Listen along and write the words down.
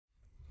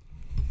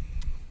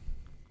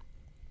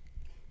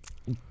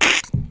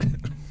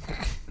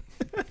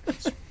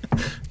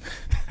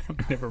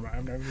Never mind.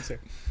 I'm not going to say.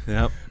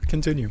 Yep.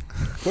 Continue.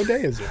 What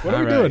day is it? What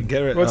are we All right,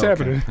 doing? What's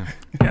happening?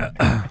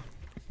 Yeah.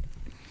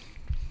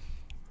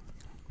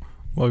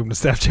 Welcome to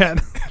Staff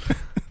Chat.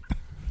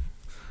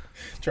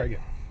 Try again.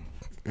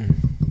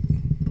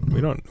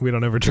 We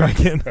don't ever try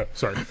again. Oh,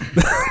 sorry.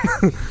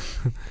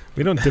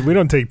 We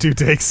don't take 2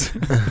 takes.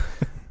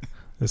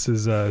 This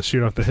is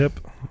Shoot Off the Hip.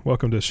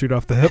 Welcome to Shoot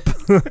Off the Hip.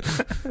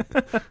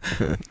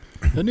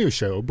 The new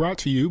show brought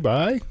to you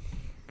by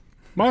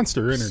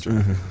Monster Energy.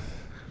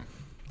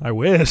 I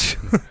wish.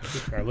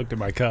 I looked at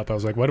my cup. I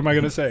was like, what am I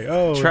going to say?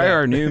 Oh, Try that.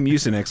 our new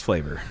Mucinex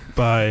flavor.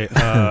 By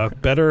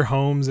Better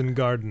Homes and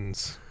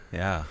Gardens.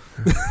 Yeah.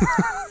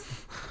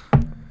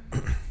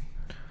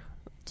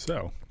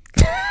 So,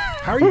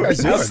 how are you guys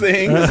doing? How's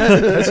things?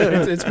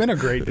 It's been a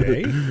great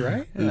day,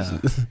 right?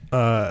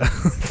 Yeah.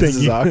 Thank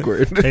you.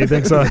 Awkward. Hey,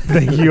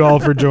 thank you all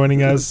for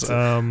joining us.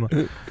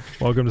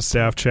 Welcome to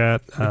Staff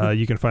Chat.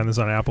 You can find this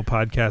on Apple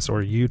Podcasts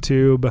or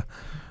YouTube.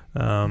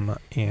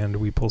 And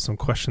we pull some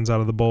questions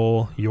out of the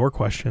bowl. Your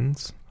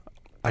questions.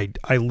 I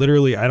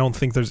literally don't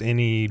think there's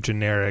any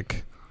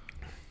generic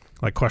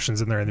questions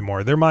in there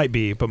anymore. There might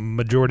be, but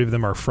majority of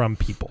them are from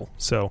people.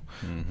 So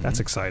that's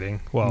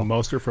exciting. Well,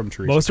 most are from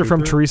Teresa. Most are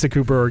from Teresa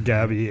Cooper or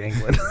Gabby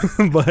England,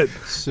 but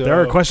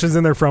there are questions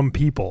in there from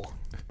people.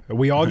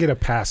 We all get a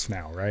pass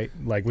now, right?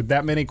 Like with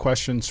that many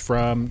questions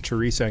from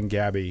Teresa and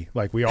Gabby,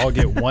 we all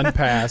get one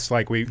pass.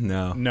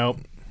 Nope.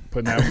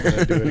 Putting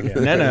that, do it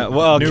again. No.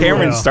 Well, New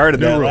Cameron rule. started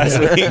New that rule. last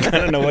week. I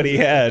don't know what he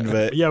had,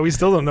 but Yeah, we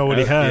still don't know what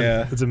he had.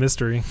 Yeah. It's a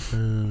mystery.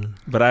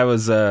 but I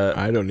was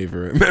I don't even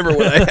remember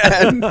what I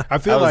had. I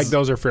feel like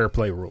those are fair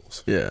play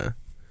rules. Yeah.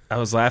 I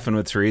was laughing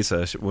with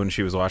Teresa when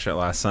she was watching it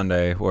last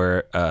Sunday,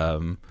 where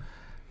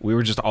we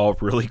were just all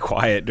really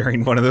quiet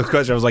during one of those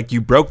questions. I was like,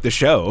 "You broke the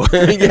show.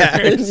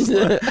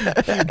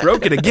 You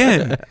broke it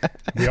again."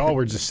 We all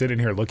were just sitting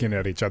here looking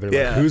at each other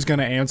Yeah. who's going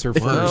to answer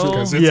first? Well,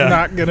 Because it's yeah.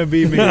 not going to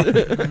be me.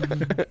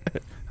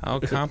 I'll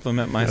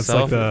compliment That's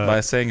myself like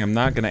by saying I'm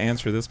not going to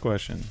answer this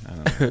question. I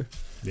don't know.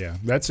 Yeah,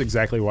 that's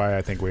exactly why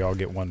I think we all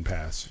get one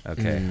pass.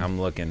 Okay, I'm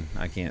looking.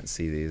 I can't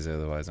see these,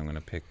 otherwise I'm going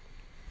to pick.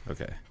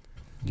 Okay,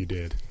 You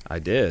did. I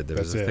did. There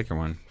was That's a it. thicker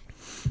one.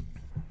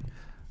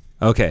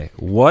 Okay,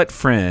 what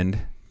friend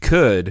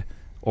could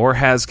or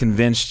has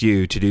convinced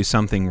you to do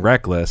something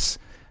reckless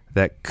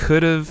that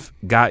could have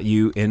got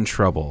you in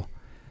trouble?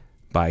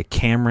 By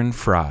Cameron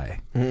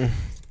Fry,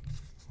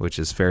 which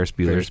is Ferris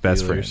Bueller's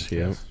best friend.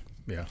 Yep.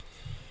 Yeah.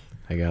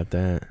 I got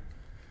that.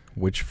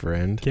 Which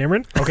friend?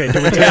 Cameron? Okay,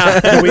 do we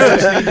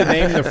just need to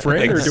name the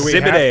friend, or do we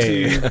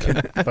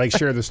Exhibit have to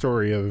share the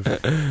story of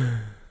the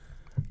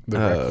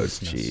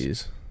recklessness?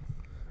 Jeez.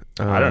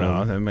 I don't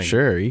know. That might-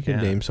 Sure, you can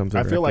yeah. name something.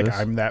 I feel like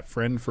reckless. I'm that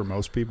friend for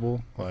most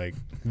people.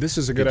 This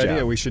is a good Good idea.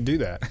 job. We should do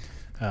that.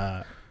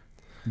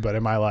 But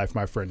in my life,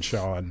 my friend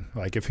Sean,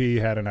 if he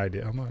had an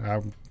idea,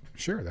 I'm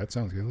sure that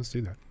sounds good. Let's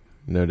do that.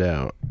 No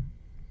doubt.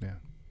 Yeah.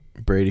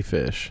 Brady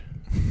Fish.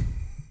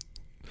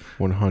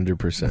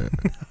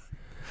 100%.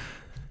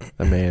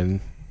 A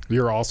man.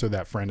 You're also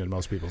that friend in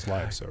most people's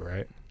lives, so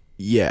right?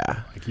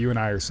 Yeah. You and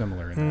I are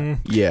similar in that.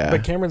 Yeah.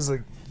 But Cameron's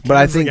the But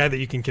I the think guy that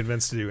you can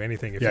convince to do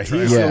anything if Yeah, you try.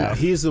 he's, Yeah.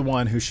 he's the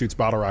one who shoots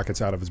bottle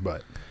rockets out of his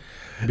butt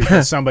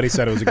because somebody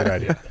said it was a good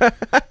idea.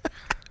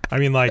 I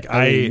mean,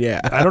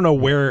 yeah. I don't know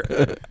where.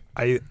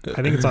 I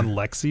think it's on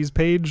Lexi's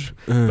page,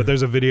 but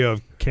there's a video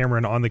of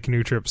Cameron on the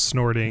canoe trip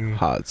snorting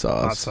hot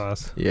sauce. hot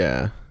sauce.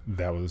 Yeah.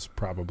 That was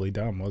probably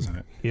dumb, wasn't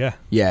it? Yeah,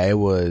 Yeah, it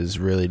was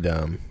really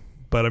dumb.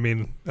 but I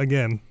mean,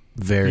 again,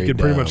 Very you can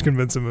dumb. pretty much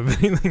convince him of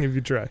anything if you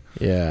try.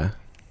 Yeah.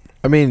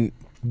 I mean,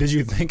 Did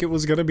you think it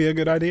was going to be a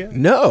good idea?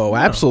 no,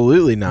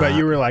 absolutely not. But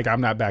you were like, I'm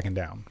not backing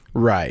down.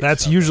 right.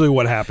 That's usually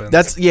what happens.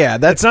 That's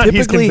It's not he's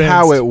typically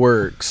how convinced. it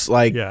works.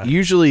 Yeah.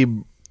 Usually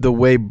the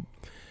way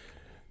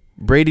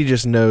Brady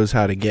just knows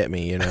how to get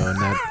me,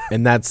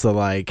 and that's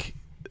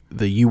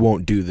the you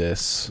won't do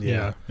this.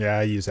 Yeah. Yeah,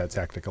 I use that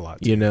tactic a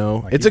lot.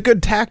 Like It's you- a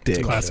good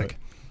tactic. classic.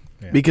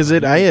 Yeah. Because You're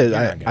not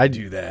I gonna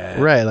do that.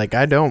 right,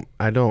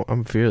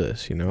 I'm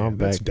fearless, I'm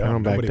That's back, dumb. I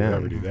don't back Nobody down.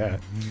 would ever do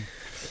that.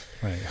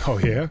 Oh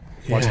yeah,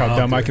 watch how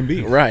dumb I can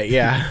be. Right,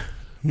 yeah.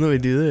 Let me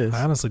do this.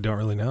 I honestly don't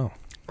really know.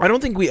 I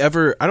don't think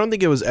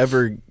it was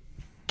ever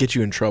get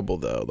you in trouble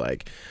though.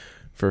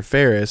 For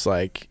Ferris,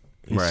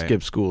 he Right.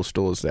 skipped school,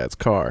 stole his dad's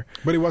car.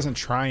 But he wasn't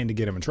trying to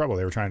get him in trouble.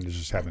 They were trying to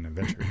just have an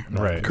adventure.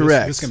 Right.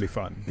 Correct. This can be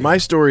fun. My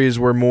stories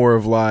were more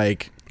of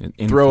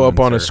An throw up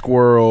on a influencer.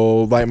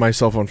 squirrel, light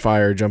myself on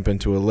fire, jump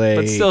into a lake.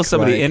 But still,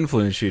 somebody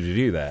influenced you to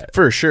do that.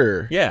 for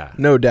sure. Yeah,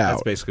 No doubt.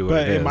 That's basically what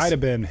But it is. it might have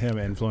been him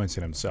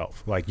influencing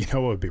himself. What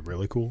would be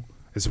really cool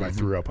is if I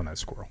threw up on that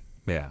squirrel.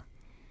 Yeah.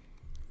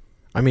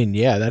 I mean,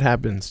 yeah, that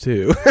happens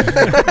too.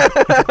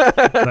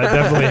 That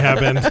definitely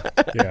happened.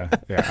 Yeah.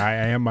 I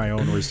am my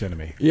own worst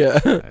enemy. yeah,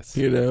 That's-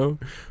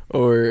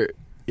 or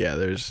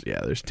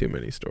there's too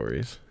many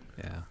stories,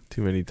 Yeah.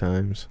 too many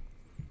times.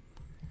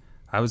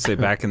 I would say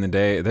back in the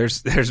day,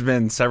 there's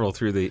been several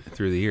through the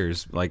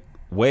years.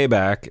 Way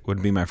back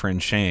would be my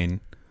friend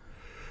Shane.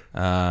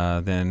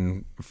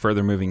 Then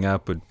further moving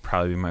up would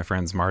probably be my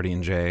friends Marty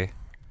and Jay.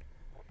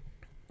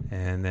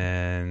 And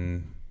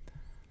then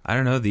I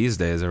don't know. These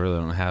days, I really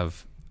don't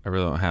have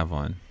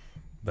one.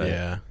 But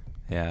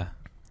yeah.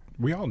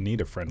 We all need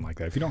a friend like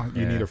that. If you don't,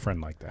 you need a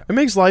friend like that. It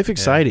makes life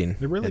exciting.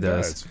 It really It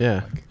does.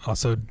 Yeah.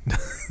 Also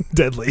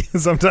deadly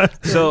sometimes.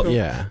 So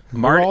Yeah.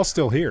 We're all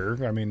still here.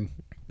 I mean,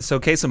 So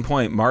case in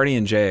point, Marty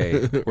and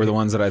Jay were the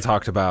ones that I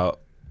talked about.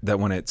 That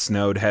when it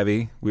snowed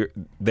heavy,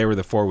 they were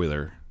the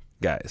 4-wheeler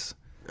guys.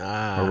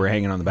 Where we're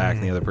hanging on the back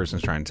and the other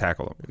person's trying to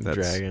tackle them. That's,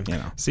 Dragging. You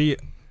know. See,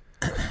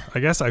 I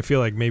guess I feel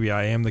like maybe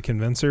I am the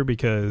convincer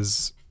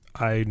because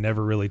I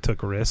never really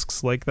took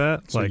risks like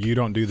that. so like you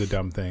don't do the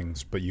dumb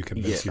things, but you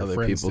convince Get your other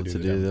friends people to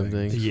do the dumb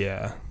things.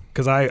 yeah,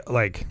 because I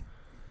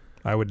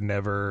would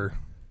never.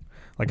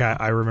 Like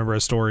I remember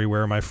a story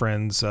where my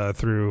friends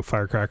threw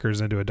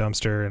firecrackers into a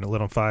dumpster and it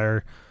lit on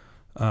fire.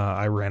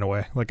 I ran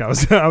away. Like I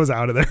was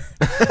out of there.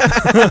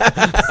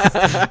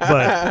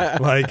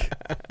 But like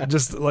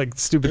just like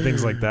stupid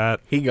things like that.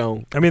 He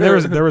gone. I mean,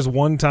 there was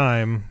one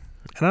time,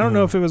 and I don't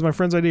know if it was my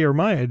friend's idea or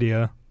my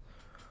idea,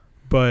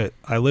 but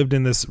I lived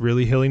in this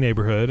really hilly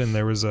neighborhood, and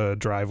there was a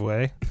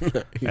driveway,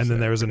 and then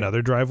there was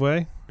another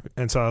driveway,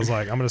 and so I was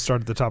like, I'm going to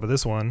start at the top of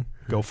this one,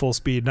 go full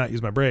speed, not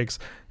use my brakes,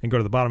 and go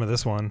to the bottom of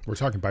this one. We're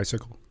talking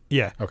bicycle.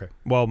 Yeah. Okay.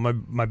 Well, my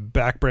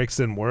back brakes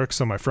didn't work,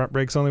 so my front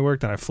brakes only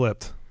worked, and I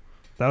flipped.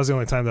 That was the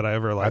only time that I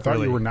ever like. I thought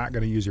really... you were not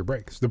going to use your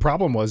brakes. The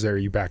problem was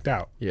you backed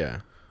out. Yeah.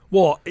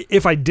 Well,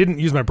 if I didn't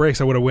use my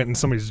brakes, I would have went in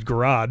somebody's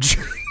garage.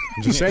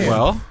 I'm just saying.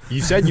 Well, you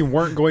said you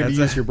weren't going to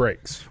use your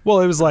brakes. Well,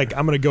 it was like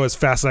I'm going to go as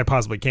fast as I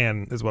possibly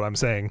can, is what I'm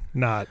saying.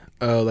 Not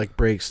Oh, like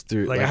breaks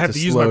through. like I have to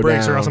use my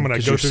brakes, or else I'm going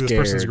to go through this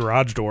person's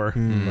garage door.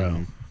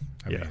 Well,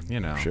 I Yeah. mean, you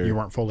know. Sure. you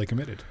weren't fully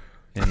committed.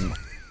 And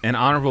an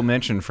honorable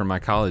mention from my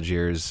college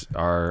years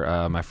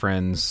are my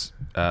friends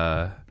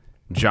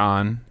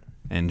John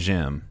and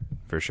Jim,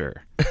 for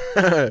sure.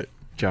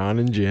 John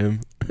and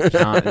Jim.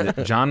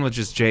 John was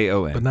just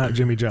Jon. But not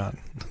Jimmy John.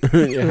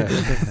 Yeah.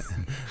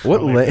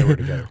 What Well, they were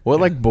together. what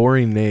like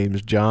boring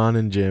names? John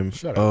and Jim.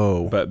 Shut up.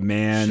 Oh. But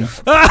man,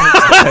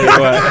 I'll tell you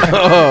what,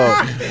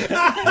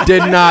 Oh.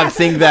 Did not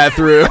think that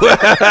through.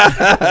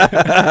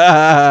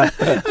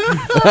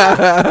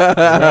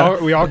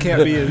 we all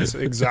can't be as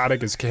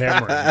exotic as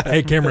Cameron.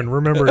 Hey, Cameron,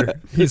 remember,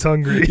 he's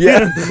hungry.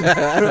 Yeah.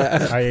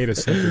 I ate a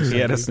Snickers. he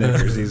had a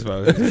Snickers. He's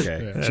supposed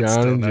okay. Yeah. That's John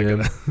still and not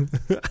Jim.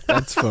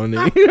 That's funny.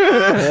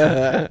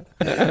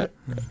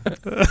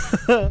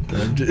 Oh,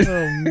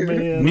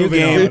 man. New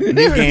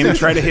game.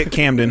 Try to hit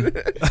Camden.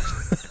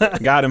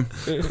 Got him.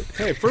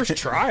 Hey, first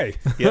try.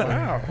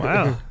 Yeah.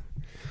 Wow.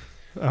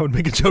 I would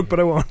make a joke, but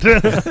I won't.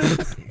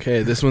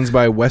 Okay, this one's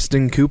by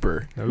Weston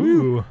Cooper.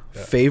 Ooh.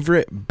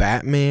 Favorite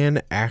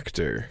Batman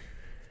actor?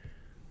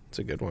 It's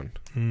a good one.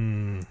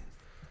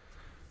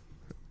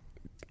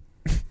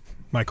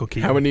 Michael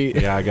Keaton. How many?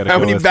 Yeah, I gotta How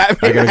go many with,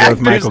 Batman I gotta go with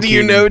actors Michael do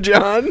you Keaton. know,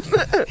 John?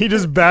 He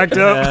just backed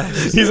up.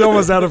 He's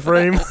almost out of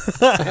frame.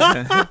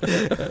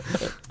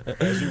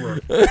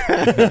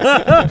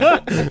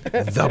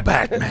 The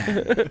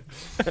Batman.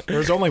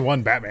 There's only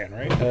one Batman,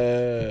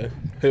 right?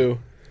 Who?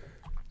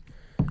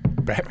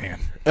 Batman.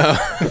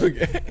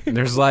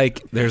 There's I'm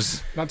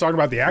not talking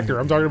about the actor.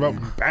 I'm talking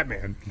about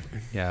Batman.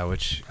 yeah,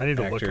 which I need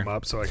to look actor? him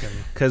up so I can.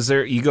 Because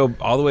there you go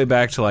all the way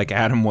back to like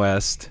Adam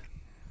West,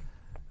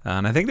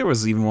 and I think there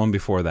was even one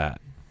before that,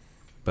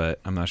 but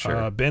I'm not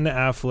sure. Ben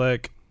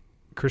Affleck,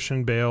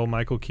 Christian Bale,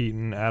 Michael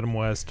Keaton, Adam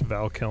West,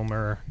 Val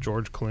Kilmer,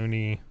 George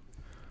Clooney.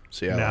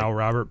 So yeah, Now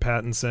Robert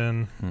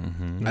Pattinson,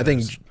 I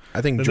think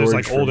then George there's,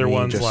 like, for older me,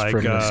 ones just like,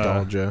 from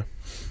nostalgia.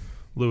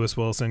 Lewis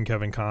Wilson,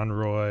 Kevin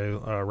Conroy,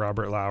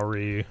 Robert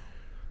Lowry,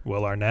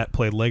 Will Arnett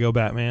played Lego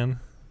Batman.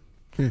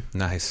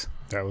 Nice.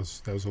 That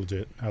was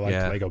legit. I like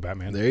Yeah. Lego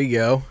Batman. There you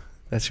go.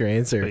 That's your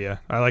answer. But yeah,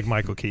 I like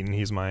Michael Keaton.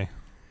 He's my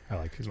I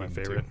like my Keaton,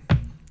 favorite. too.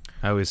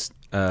 I always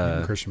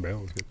Even Christian Bale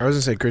was good. I was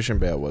gonna say Christian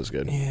Bale was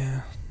good.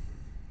 Yeah,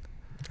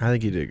 I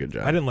think he did a good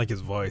job. I didn't like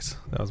his voice.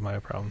 That was my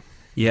problem.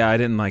 yeah, I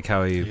didn't like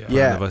how he.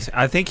 Yeah.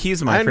 I think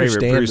he's my I favorite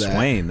understand Bruce that.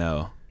 Wayne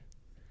though.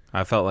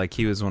 I felt like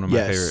he was one of my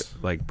Yes.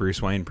 favorite like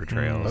Bruce Wayne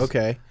portrayals.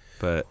 Okay.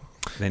 But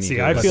then he See,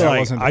 did I But feel that like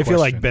wasn't the I feel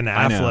like question. Ben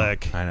I know,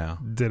 Affleck I know.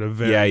 did a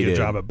very Yeah, he good did.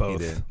 job at He both.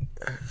 did.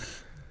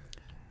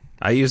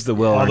 I used the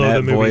Will Although Arnett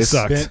the movie voice.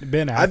 sucked.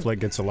 Ben Affleck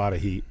gets a lot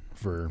of heat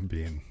for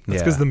being.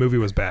 That's because the movie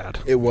was bad,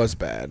 It was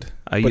bad.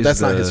 I But used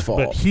that's not the- his fault.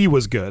 but he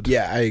was good.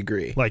 Yeah, I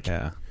agree. Like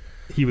Yeah.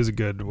 he was a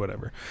good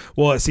whatever.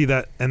 Well, see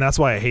that, and that's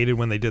why I hated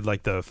when they did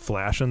like the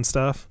Flash and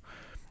stuff,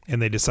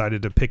 and they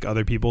decided to pick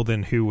other people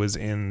than who was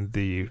in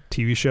the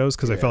TV shows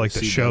because I Yeah, felt like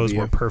the shows CW.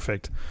 were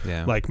perfect.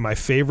 Yeah. Like my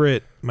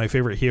favorite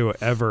hero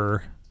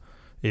ever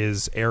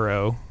is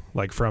Arrow,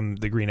 like from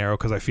the Green Arrow,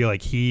 because I feel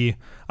like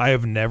I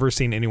have never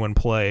seen anyone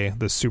play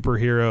the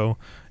superhero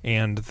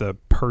and the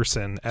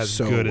person as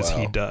So good as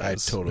he well. does. I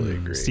totally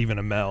agree. Stephen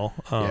Amell.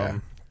 Yeah.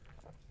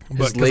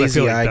 His 'cause I lazy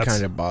feel like eye that's-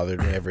 kind of bothered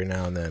me every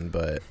now and then,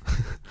 but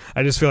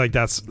I just feel like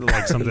that's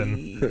like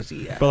something.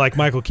 But like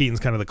Michael Keaton's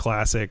kind of the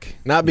classic.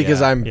 not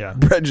because Yeah. I'm Yeah.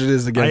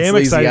 prejudiced against I am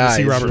lazy excited eyes,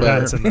 to see Robert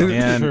but- Pattinson. Though.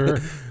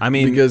 And I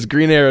mean, because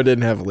Green Arrow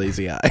didn't have a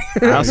lazy eye.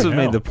 I also No.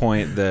 made the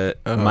point that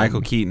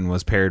Michael Keaton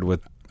was paired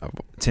with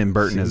Tim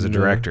Burton as a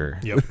director.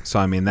 Yep. So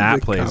I mean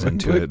that The plays comic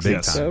into it books big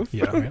and time. stuff.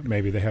 Yeah.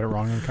 Maybe they had it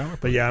wrong in the comic book.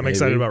 But yeah, I'm Maybe.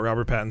 excited about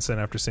Robert Pattinson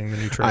after seeing the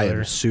new I trailer.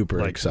 am super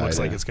like, excited. Looks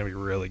like it's gonna be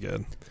really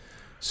good.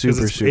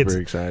 super it's-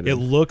 excited. It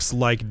looks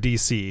like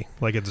DC,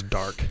 like it's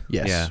dark.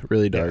 yes, Yeah.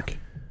 really dark.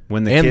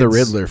 When the And kids, the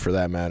Riddler, for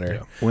that matter.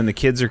 Yeah. When the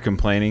kids are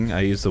complaining,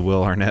 I use the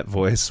Will Arnett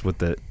voice with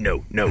the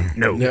no.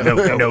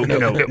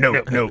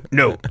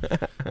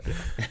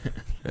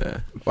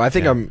 Well, I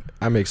think Yeah.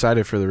 I'm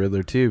excited for the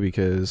Riddler too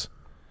because,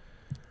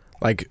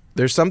 like,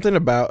 there's something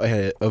about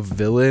a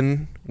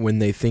villain when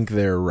they think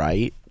they're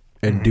right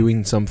and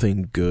doing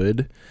something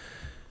good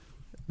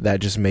that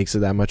just makes it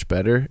that much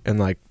better. And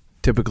like,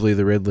 typically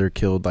the Riddler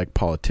killed like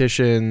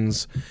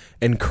politicians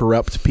and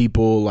corrupt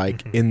people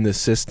like in the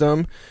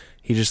system.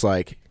 He just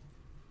like,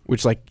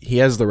 which like he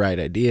has the right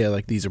idea,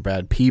 like these are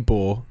bad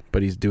people,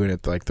 but he's doing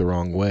it like the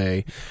wrong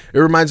way. It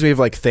reminds me of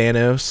like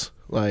Thanos,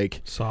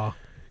 like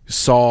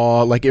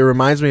Saw, like it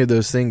reminds me of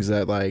those things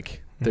that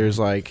like there's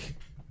like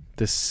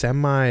this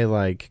semi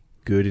like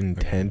good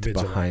intent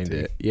behind vigilante.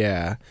 it,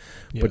 yeah,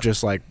 but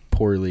just like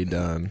poorly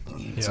done.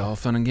 It's all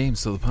fun and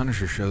games till the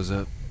Punisher shows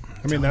up.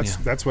 I mean,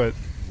 that's what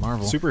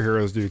Marvel.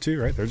 superheroes do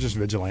too, right? They're just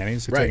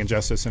vigilantes. They're Right. taking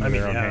justice into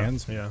their own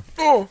hands. Yeah.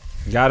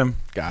 Got him.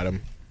 Got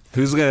him.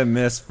 Who's gonna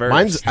miss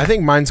first? I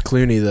think mine's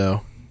Clooney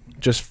though,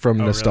 just from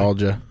really?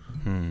 nostalgia.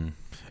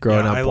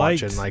 Growing Yeah, up I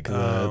watching liked,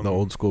 like the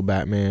old school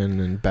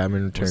Batman and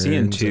Batman Returns. Was he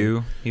in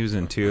two? He was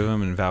in two of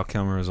them, and Val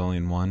Kilmer was only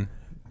in one.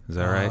 Is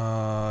that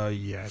right?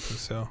 Yeah, I think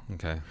so.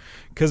 Okay.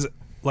 Because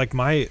like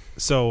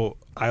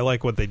I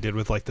like what they did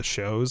with like the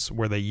shows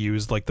where they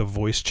used like the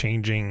voice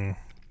changing,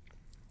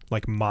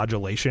 like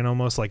modulation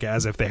almost, like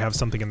as if they have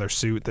something in their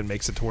suit that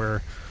makes it to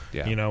where,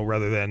 Yeah. you know,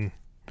 rather than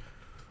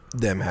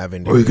them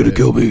having. Are you gonna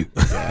kill me?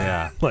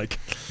 Yeah. like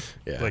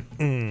Yeah.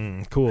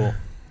 like cool.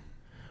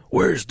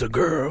 Where's the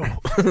girl?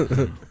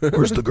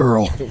 Where's the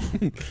girl?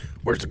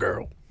 Where's the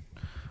girl?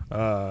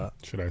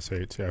 Should I say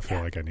it too? I feel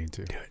like I need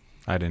to.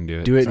 I didn't do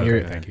it. Do it in Okay,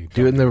 your. thank you.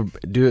 Do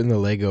it in the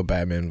Lego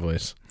Batman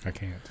voice. I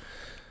can't.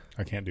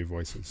 I can't do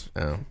voices.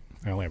 Oh,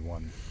 I only have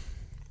one.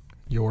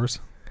 Yours?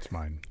 It's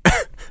mine.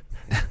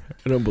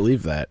 I don't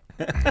believe that.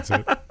 That's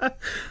it.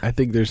 I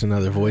think there's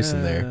another voice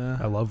in there.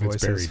 I love It's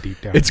voices. buried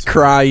deep down. It's inside.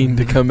 crying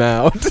to come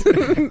out.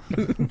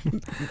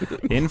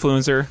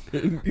 Influencer.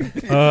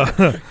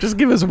 Just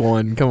give us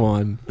one. Come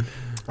on.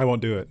 I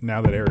won't do it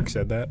now that Eric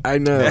said that. I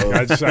know.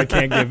 I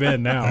can't give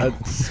in now.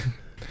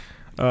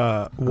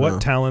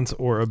 What talents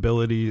or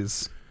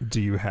abilities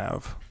do you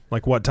have?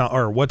 Like what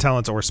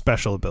talents or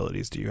special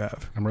abilities do you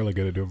have? I'm really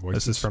good at doing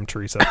voices. This is from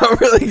Teresa. I'm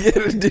really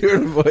good at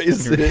doing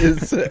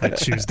voices. I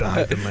choose to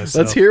hide them myself.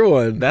 Let's hear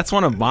one. That's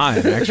one of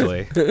mine,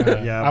 actually.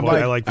 Yeah, I'm boy,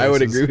 like- I like. I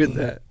would voices. agree with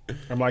that.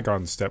 I'm like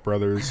on Step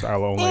Brothers.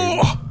 I'll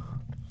only.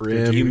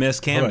 Rim. You miss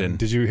Camden.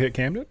 Did you hit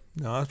Camden?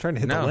 No, I was trying to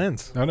hit No. the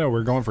lens. No,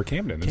 we're going for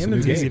Camden. It's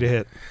Camden's a new easy game. to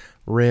hit.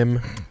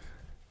 Rim.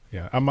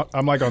 Yeah, I'm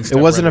like on. Step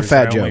wasn't a Brothers.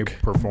 fat I only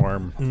joke.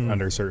 perform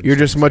under certain. You're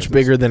just much circumstances.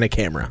 bigger than a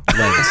camera.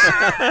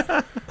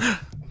 Lens.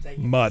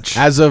 Much.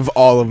 As of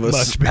all of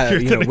us, Much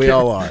bigger than a we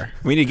all are.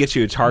 We need to get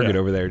you a target Yeah.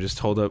 over there. Just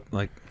hold up,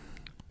 like,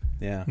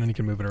 yeah. And then you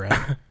can move it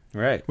around.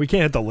 Right. We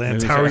can't hit the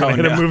lens. Moving How are we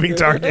going to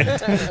target. hit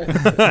a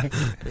moving target?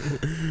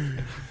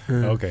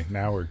 Okay,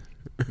 now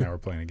we're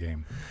playing a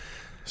game.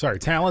 Sorry,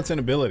 talents and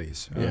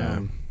abilities.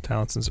 Yeah.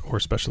 Talents or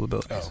special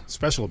abilities.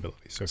 Special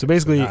abilities. Okay, So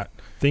basically, not,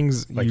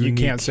 things like you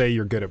unique. can't say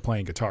you're good at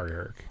playing guitar,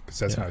 Eric, because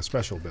that's Yeah. not a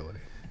special ability.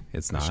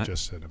 It's It's not.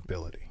 just an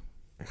ability.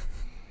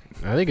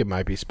 I think it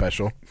might be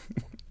special.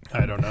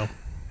 I don't know.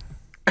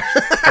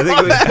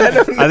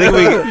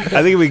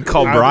 I think we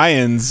call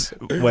Brian's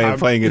way of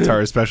playing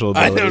guitar a special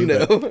I ability.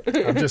 don't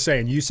know. I'm just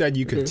saying. You said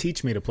you could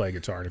teach me to play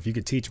guitar, and if you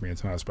could teach me,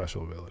 it's not a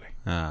special ability.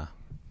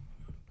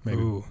 Maybe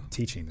Ooh.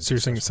 teaching. Is So you're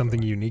a saying special something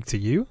ability. unique to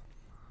you?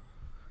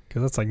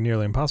 Because that's like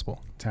nearly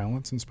impossible.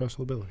 Talents and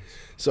special abilities.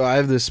 So I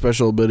have this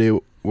special ability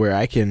where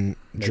I can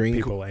Make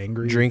people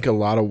angry drink a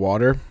lot of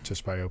water,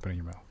 just by opening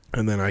your mouth.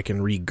 and then I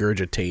can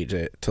regurgitate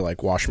it to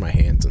like wash my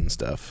hands and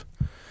stuff.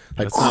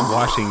 Like That's not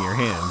washing your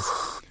hands.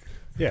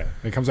 Yeah,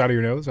 it comes out of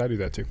your nose. I do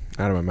that too.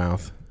 out of my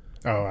mouth.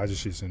 Oh, I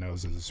just use the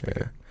nose as a Yeah.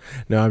 speaker.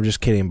 No, I'm just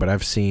kidding. But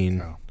I've seen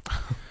No,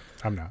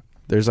 I'm not.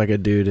 there's like a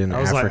dude in I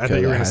was Africa like, I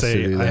thought you were that going to has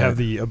to say do I that. have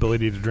the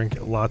ability to drink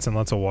lots and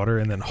lots of water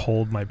and then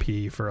hold my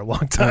pee for a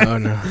long time. Oh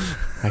no,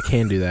 I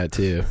can do that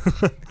too.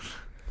 I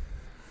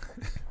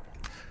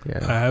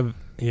Yeah, have.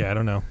 Yeah, I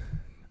don't know.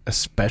 a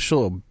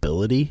special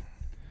ability.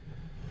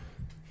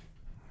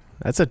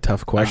 That's a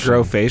tough I question.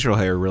 grow facial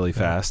hair really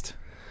fast.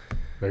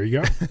 There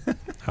you go.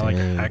 I like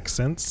Dang.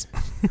 accents.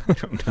 I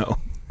don't know.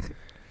 I'm good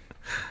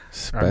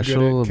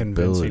Special at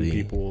convincing ability.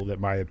 people that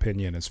my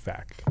opinion is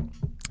fact.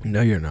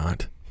 No, you're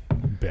not.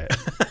 Bet.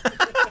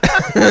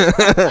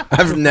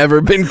 I've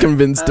never been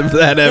convinced of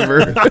that ever.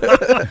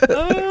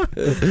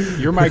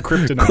 You're my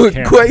kryptonite,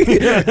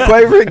 Cameron.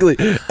 Quite frankly,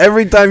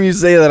 every time you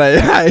say that,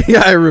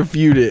 I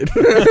refute it.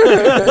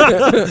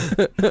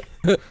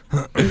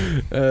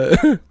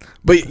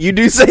 But you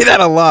do say that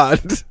a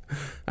lot.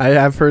 I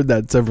have heard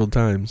that several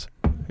times.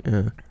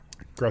 Yeah.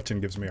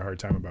 Gretchen gives me a hard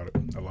time about it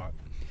a lot.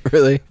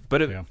 Really?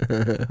 But Yeah.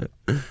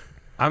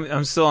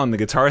 I'm still on the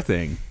guitar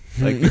thing,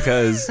 like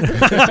because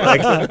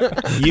like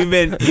you've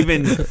been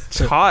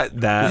taught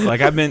that,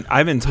 like I've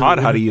been taught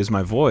how to use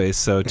my voice,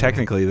 so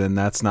technically then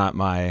that's not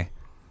my,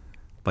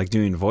 like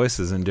doing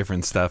voices and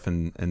different stuff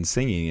and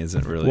singing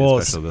isn't really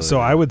a special ability. So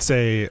I would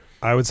say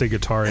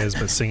guitar is,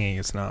 but singing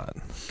is not,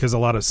 because a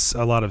lot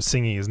of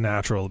singing is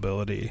natural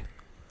ability.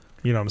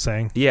 You know what I'm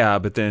saying? Yeah,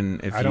 but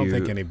then if I don't you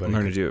think anybody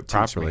learn to could do it teach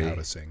me properly, how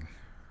to sing.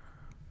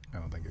 I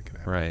don't think it could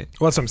happen. right?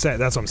 Well, that's what I'm saying.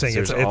 That's what I'm saying.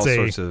 There's It's all a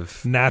sorts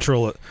of,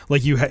 natural.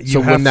 Like you have. So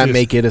wouldn't that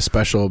make it a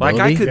special ability?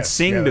 like I could Yes,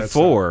 sing yeah,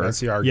 before. That's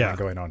the argument Yeah.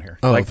 going on here.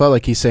 Oh, I like- felt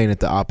like he's saying it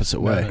the opposite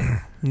way.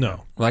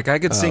 No. Like I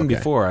could sing okay.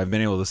 before. I've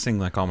been able to sing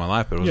like all my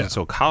life, but it wasn't Yeah.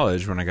 until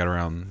college when I got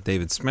around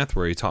David Smith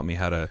where he taught me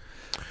how to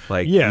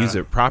like Yeah. use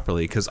it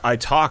properly, because I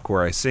talk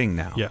where I sing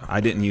now. Yeah.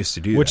 I didn't used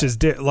to do Which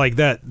that. is like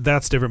that.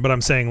 That's different. But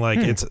I'm saying like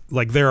it's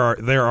like there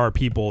are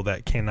people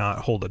that cannot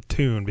hold a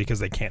tune because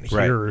they can't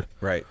hear.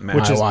 right,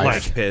 which is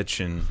wife. like pitch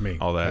and Me.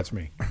 all that. That's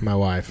me. My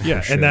wife. Yeah,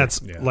 for sure. and that's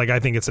Yeah. like I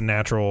think it's a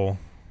natural.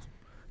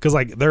 Because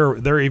like there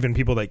are even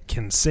people that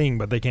can sing,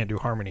 but they can't do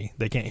harmony.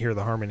 They can't hear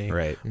the harmony.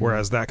 Right.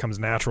 Whereas that comes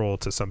natural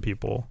to some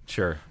people.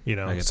 Sure. You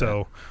I know. get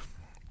So,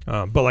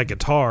 but like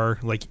guitar,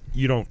 like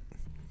you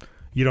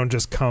don't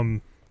just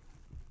come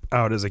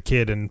out as a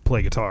kid and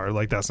play guitar.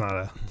 Like that's not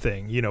a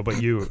thing. You know. But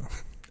you.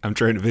 I'm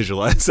trying to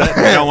visualize that.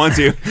 I don't want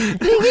to.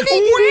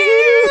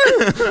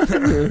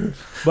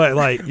 But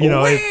like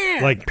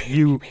like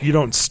you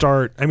don't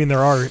start. I mean, there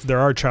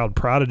are child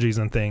prodigies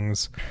and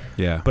things,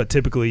 Yeah. but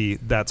typically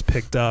that's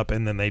picked up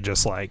and then they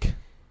just like,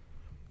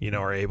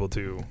 are able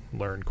to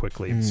learn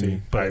quickly.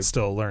 See, But I it's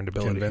still a learned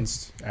ability.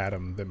 convinced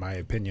Adam that my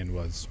opinion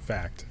was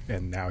fact,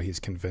 and now he's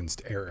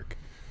convinced Eric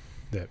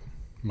that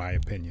my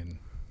opinion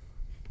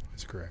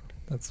is correct.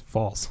 That's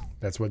false.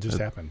 That's what just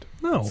happened.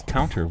 No,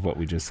 counter of what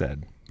we just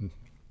said.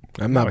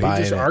 I'm not He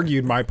buying just it.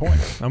 argued my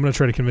point. I'm gonna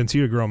try to convince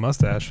you to grow a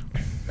mustache.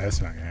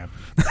 That's not going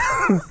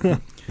to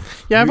happen.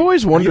 Yeah, I've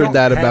always You wondered don't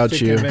that have about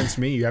to you. convince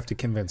me. You have to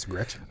convince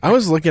Gretchen. I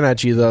was looking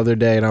at you the other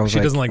day, and I was She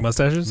like, doesn't like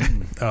mustaches.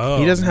 Oh,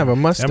 he doesn't have a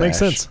mustache. That makes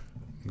sense.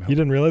 No. You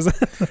didn't realize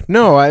that?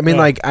 No, I mean, Oh.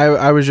 like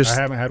I was I just,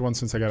 haven't had one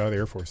since I got out of the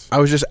Air Force. I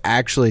was just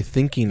actually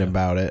thinking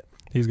about it.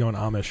 He's going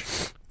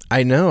Amish.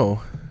 I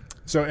know.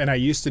 So, and I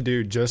used to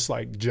do just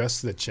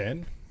the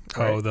chin.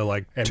 Oh, right? the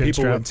like And chin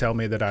people strap. would tell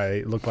me that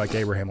I looked like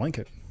Abraham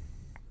Lincoln,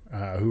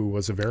 who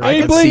was a very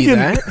Abe Let's see Lincoln.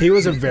 that. he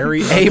was a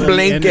very Abe ugly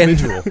Lincoln.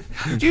 individual.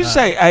 Did you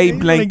say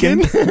Abe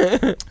Lincoln?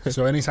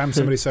 So anytime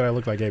somebody said I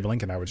looked like Abe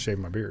Lincoln, I would shave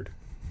my beard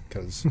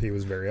because he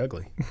was very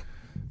ugly.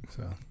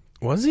 So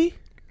Was he?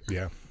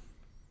 yeah,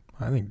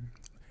 I think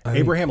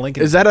Abraham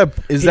Lincoln Is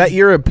that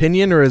your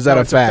opinion or is that No,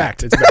 a it's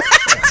fact? It's a fact.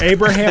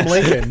 Abraham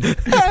Lincoln.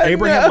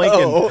 Abraham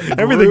Lincoln.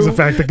 everything's grew- a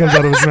fact that comes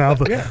out of his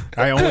mouth. Yeah,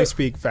 I only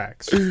speak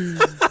facts.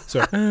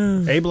 So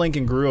Abe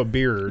Lincoln grew a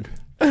beard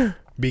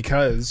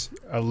because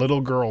a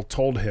little girl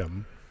told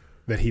him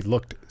that he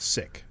looked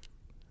sick.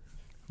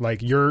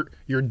 Like your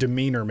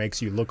demeanor makes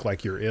you look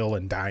like you're ill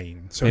and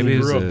dying. So Maybe he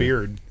it's grew a a-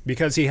 beard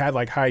because he had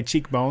like high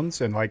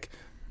cheekbones and like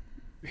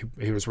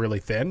he was really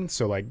thin.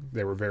 So like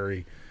they were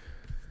very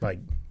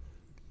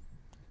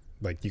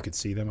like you could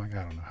see them. Like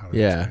I don't know how to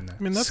Yeah. explain that.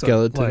 I mean, that's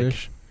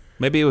Skeletonish.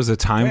 Maybe it was a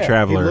time Yeah,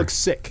 traveler, He looks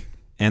sick.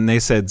 and they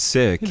said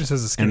sick, He just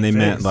has a skinny and they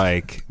meant face.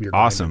 like You're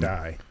going awesome. to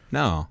die.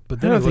 No, But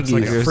I then don't he looks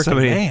think like a he's- freaking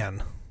somebody-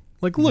 man.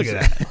 Like, look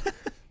at that.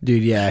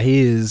 Dude, yeah, he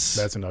is.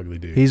 That's an ugly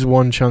dude. He's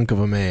one chunk of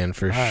a man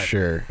for Right.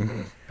 sure.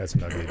 That's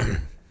an ugly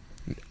dude.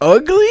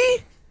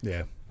 Ugly?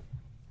 Yeah.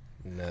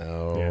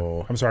 No.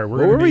 Yeah. I'm sorry. What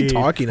were we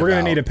talking We're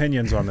gonna about? need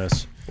opinions on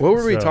this. What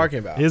were we So- talking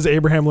about? Is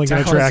Abraham Lincoln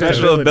Talent attractive?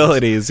 special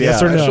abilities. Yeah,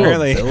 Yes or no?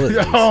 apparently.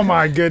 Oh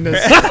my goodness!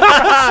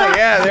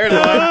 Yeah, there's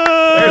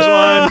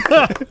one.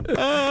 There's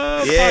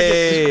one.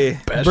 Yay!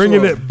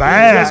 Bringing it Just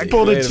back.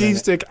 pulled a Wait a cheese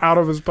stick out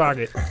of his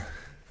pocket.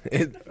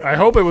 I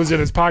hope it was in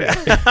his pocket.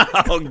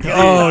 Oh, God.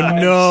 Oh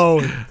no,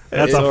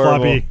 that's It's a horrible.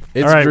 floppy.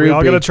 It's All right, we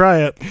all droopy. gotta try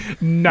it.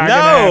 Not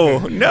No,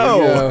 gonna happen.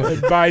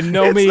 no. By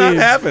no It's means. not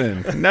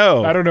happening.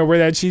 No. I don't know where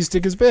that cheese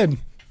stick has been.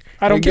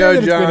 I don't Here care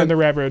you that go, it's been John. in the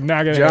wrapper.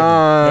 Not gonna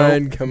John,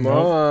 happen. Nope. come Nope.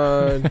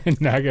 on.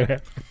 Not gonna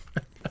happen.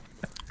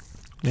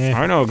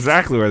 Yeah. I know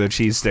exactly where the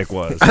cheese stick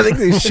was. I think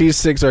these cheese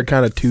sticks are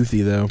kind of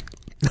toothy, though.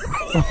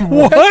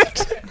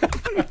 What?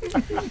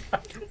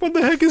 What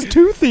the heck is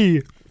toothy?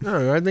 I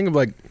don't know. I think of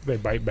like They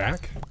bite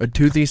back. a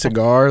toothy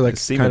cigar, like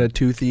seem kind a- of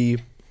toothy,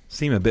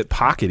 Seem a bit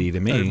pockety to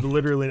I've me.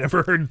 literally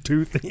never heard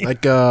toothy.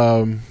 like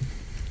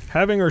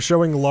Having or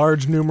showing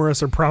large,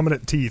 numerous, or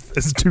prominent teeth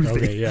is toothy.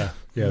 Okay, yeah.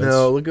 Yeah.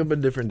 no. Look up a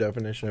different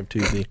definition of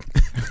toothy.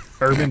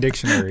 Urban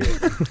Dictionary.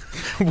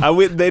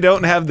 They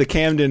don't have the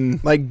Camden.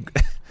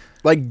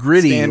 like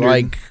gritty, Standard.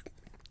 like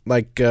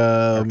like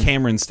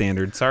Cameron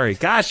standard. Sorry.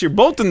 Gosh, you're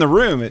both in the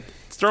room.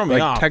 It's throwing me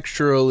like off.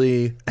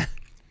 texturally.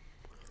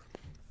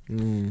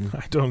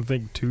 I don't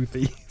think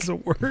toothy is a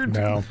word.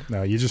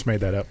 No, you just made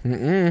that up.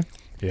 Mm-mm.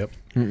 Yep.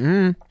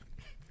 Mm-mm.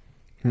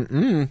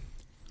 Mm-mm.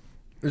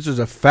 This is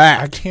a I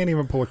fact. can't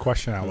even pull a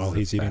question out while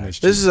he's eating this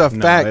cheese. This is a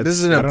No, fact. it's- This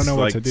is an I don't know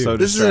what like to do. so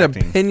This is an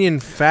distracting. opinion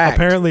fact.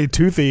 Apparently,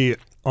 toothy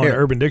on Here.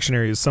 Urban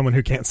Dictionary is someone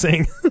who can't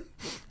sing.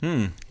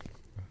 That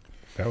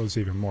was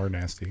even more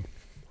nasty.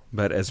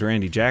 But as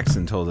Randy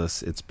Jackson told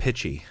us, it's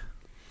pitchy.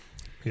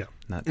 Yeah.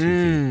 Not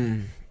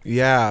toothy.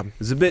 Yeah.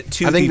 It's a bit I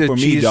toothy think the for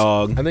cheese. me,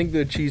 dog. I think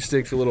the cheese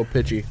stick's a little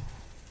pitchy.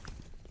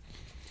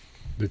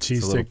 The cheese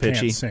It's a little stick can't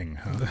pitchy. sing,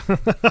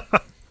 huh?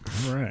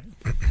 All right.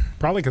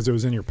 Probably because it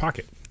was in your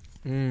pocket.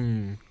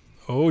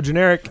 Oh,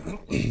 generic.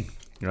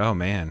 Oh,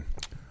 man.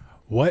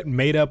 What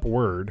made-up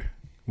word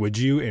would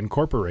you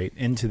incorporate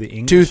into the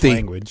English Toothy.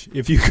 language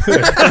if you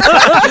could?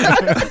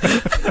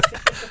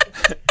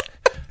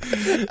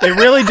 It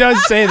really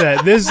does say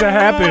that. This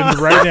happened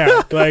right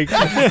now. Like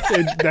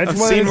that's I've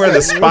what seen it where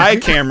the says. spy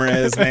camera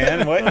is,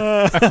 man. What?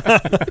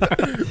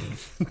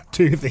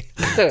 Toothy.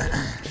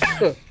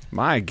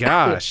 My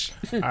gosh.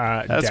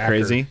 That's Dacker.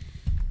 crazy.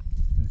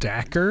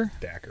 Dacker?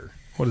 Dacker.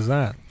 What is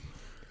that?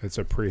 It's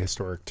a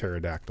prehistoric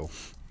pterodactyl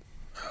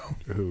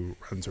who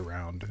runs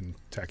around and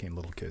attacking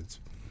little kids.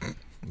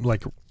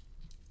 Like,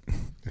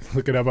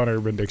 Look it up on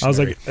Urban I was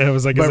Dictionary. like,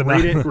 is but it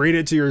read not- it. Read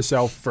it to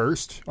yourself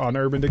first on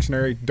Urban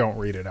Dictionary. Don't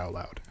read it out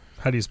loud.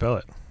 How do you spell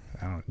it?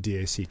 I don't know,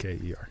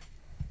 Dacker.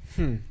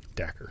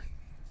 Dacker.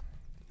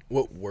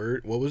 What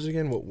word? What was it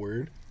again? What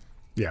word?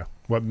 Yeah.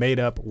 What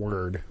made-up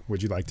word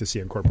would you like to see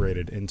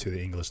incorporated into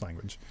the English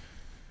language?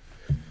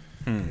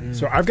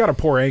 So I've got a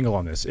poor angle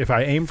on this. If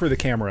I aim for the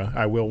camera,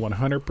 I will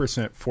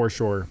 100% for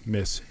sure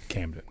miss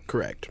Camden.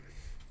 Correct.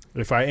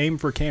 If I aim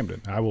for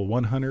Camden, I will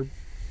 100%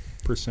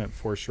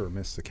 for sure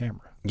miss the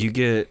camera. You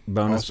get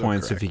bonus Also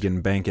points correct. if you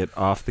can bank it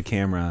off the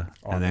camera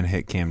and then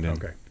hit Camden.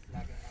 Okay.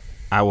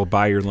 I will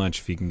buy your lunch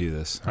if you can do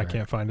this. I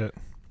can't find it.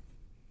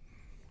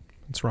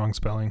 It's wrong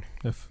spelling,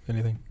 if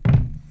anything.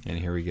 And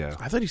here we go.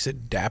 I thought he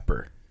said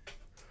dapper.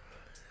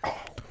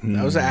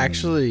 That was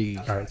actually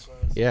All right.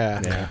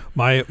 yeah. Yeah.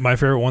 My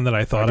favorite one that I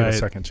I'll thought give I a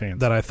second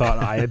chance. that I thought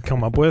I had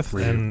come up with,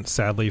 Read it. and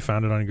sadly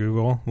found it on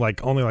Google.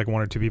 Like only like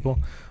one or two people,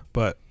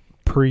 but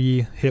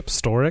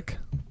pre-hipstoric.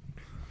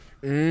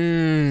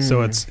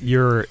 So it's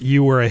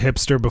you were a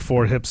hipster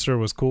before hipster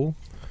was cool.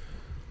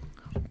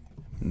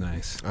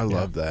 Nice. I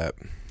love that.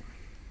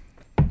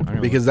 I'm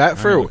gonna Because look- that I'm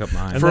for- gonna look up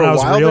mine. And For then a I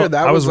was while real, there,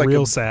 that I was was like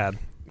real a- sad.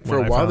 For when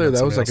a I while found there,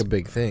 that was somebody like a else.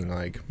 big thing.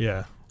 Like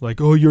Yeah,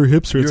 like oh you're a hipster.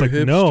 It's you're like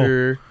a no,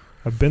 hipster.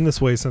 I've been this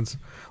way since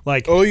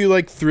like Oh, you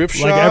like thrift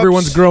shops? like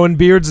everyone's growing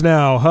beards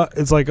now. Huh?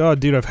 It's like oh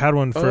dude, I've had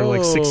one for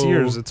like 6 Oh.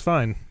 years. It's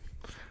fine.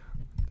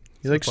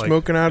 You like like-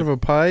 smoking out of a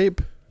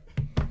pipe?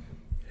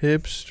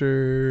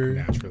 Hipster.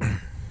 Naturally.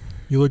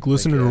 You like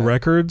listening to that.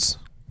 records?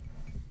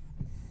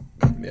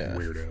 Yeah.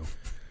 Weirdo.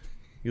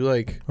 You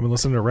like I've been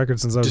listening to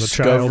records since I was a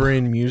child.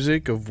 discovering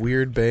music of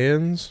weird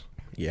bands?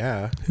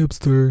 Yeah.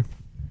 Hipster.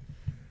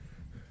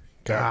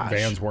 That Gosh.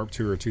 Vans Warped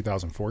Tour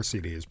 2004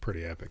 CD is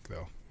pretty epic,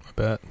 though. I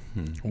bet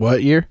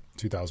What year?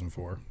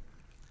 2004.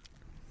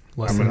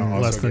 less I'm than gonna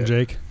also less than get-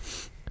 Jake.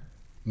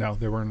 No,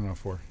 they weren't in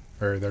 04.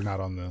 Or they're not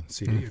on the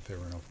CD if they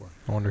were in 04.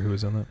 I wonder who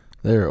was in it.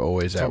 They're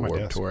always It's at on my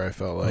Warped desk. Tour. I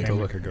felt Like,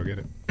 like. I could go get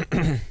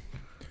it.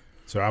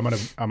 So I'm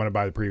gonna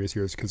buy the previous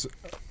years because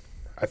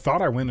I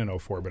thought I went in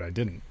 04, but I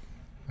didn't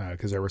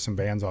because there were some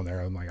bands on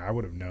there. I'm like, I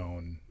would have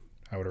known.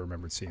 I would have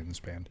remembered seeing this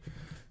band.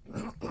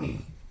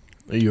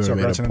 You So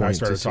made a Gretchen and I point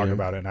started to see talking him.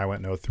 about it, and I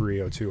went in 03,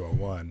 02,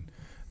 01.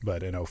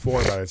 But in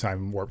 04, by the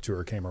time Warped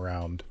Tour came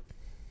around,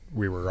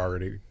 we were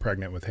already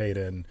pregnant with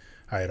Hayden.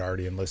 I had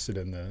already enlisted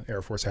in the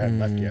Air Force. I hadn't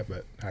left yet,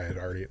 but I had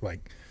already, like,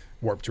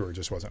 Warped Tour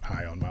just wasn't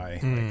high on my,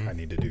 like, I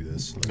need to do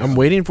this. I'm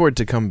waiting for it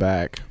to come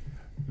back.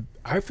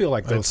 I feel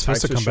like It's those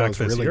supposed types to of come back shows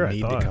this really year, I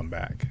need thought. to come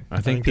back. I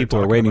think think they're people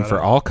are talking waiting about for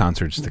it. all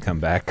concerts to come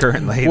back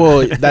currently.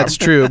 Well, that's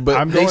true, but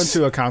I'm they going s-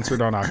 to a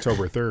concert on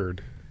October 3rd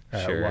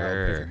at Sure.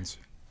 Wild Pickens.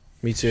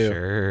 Me too.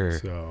 Sure.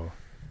 So,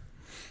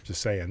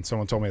 just saying.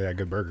 Someone told me they had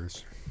good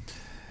burgers.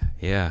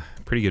 Yeah.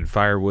 Pretty good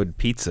firewood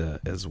pizza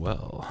as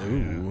well.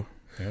 Ooh.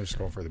 Yeah, just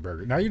going for the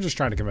burger. Now you're just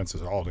trying to convince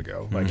us all to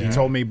go. Like, you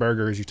told me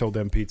burgers, you told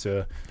them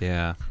pizza.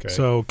 Yeah. Okay.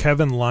 So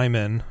Kevin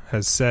Lyman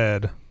has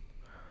said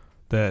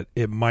that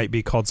it might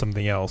be called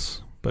something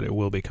else, but it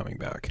will be coming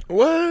back.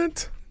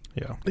 What?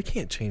 Yeah. They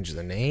can't change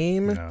the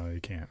name. No,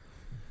 you can't.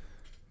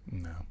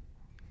 No.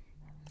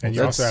 And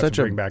you That's also have such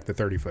to a- bring back the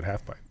 30-foot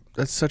half pipe.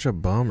 That's such a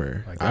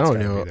bummer. Like, I that's don't gotta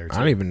be know. there, I too.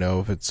 don't even know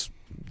if it's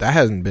that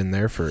hasn't been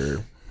there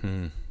for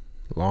Hmm.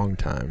 a long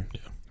time.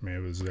 I mean,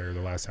 it was there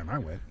the last time I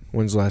went,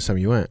 When's the last time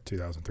you went?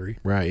 2003.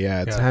 Right.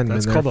 Yeah. It Yeah, hadn't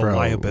that's been there called for a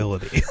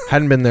liability.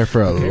 Hadn't been there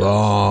for a Okay.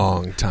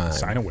 long time.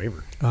 Sign a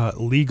waiver.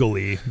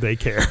 Legally, they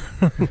care.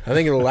 I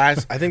think the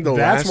last. I think the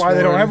That's last. why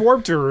they don't one- have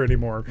Warped Tour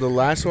anymore. The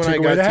last one Took I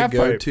away got the to half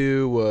go pipe.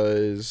 to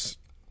was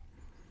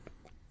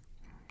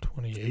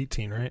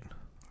 2018, right?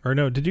 Or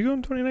no, did you go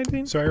in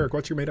 2019? So, Eric,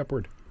 what's your made-up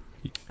word?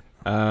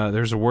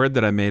 There's a word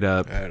that I made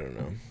up. I don't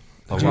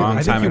know. a Dude, long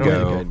I think time you I don't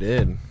think I ago.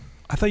 did.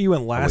 I thought you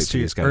went wait last for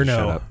year. these guys Or to shut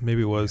no, up.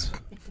 maybe it was.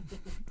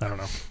 I don't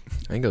know. I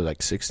think it was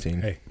like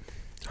 16. Hey.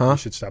 Huh? You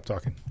should stop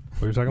talking.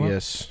 What are you talking about?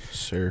 Yes,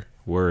 sir.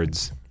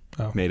 Words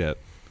Oh. made up.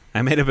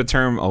 I made up a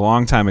term a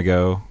long time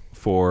ago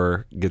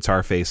for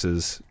guitar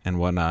faces and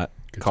whatnot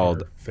Guitar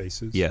called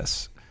faces.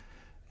 yes,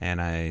 and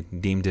I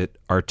deemed it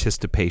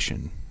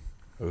artistipation.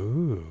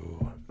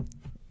 Ooh.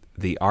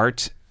 The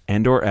art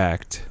and/or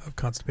act Of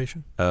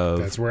constipation? of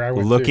That's where I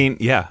went looking,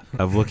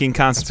 of looking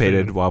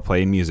constipated while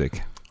playing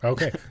music.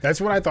 Okay, that's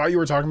what I thought you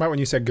were talking about when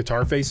you said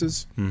guitar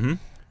faces. Mm-hmm.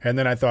 And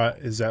then I thought,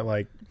 is that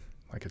like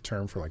a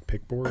term for like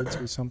pickboards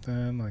or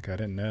something? Like I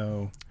didn't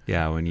know.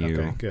 Yeah, when you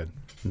Okay, good.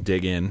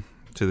 dig in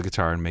to the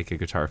guitar and make a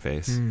guitar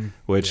face,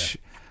 which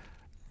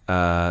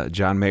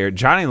John Mayer,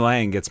 Johnny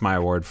Lang gets my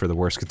award for the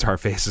worst guitar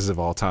faces of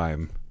all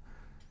time.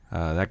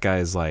 That guy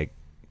is like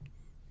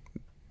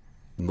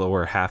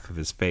lower half of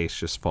his face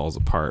just falls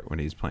apart when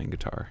he's playing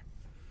guitar.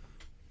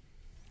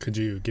 Could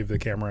you give the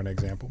camera an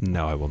example?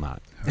 No, I will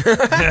not.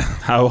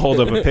 I will hold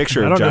up a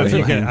picture I of don't know if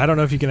Johnny you can. Lang. I don't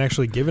know if you can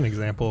actually give an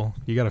example.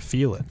 You got to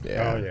feel it.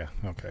 Yeah. Oh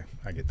yeah. Okay,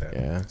 I get that.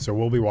 Yeah. So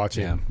we'll be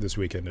watching Yeah. this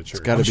weekend at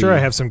church. gotta I'm sure be- I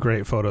have some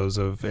great photos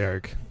of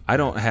Eric. I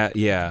don't have.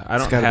 Yeah, I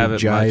don't gotta have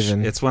be it much.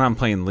 jiving. It's when I'm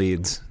playing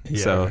leads,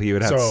 Yeah. so you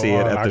would have to So, see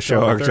it on at the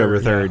show October October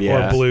 3rd, 3rd.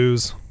 Yeah, Or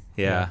blues.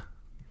 yeah.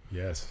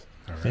 Yes.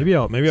 All right. Maybe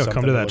I'll Something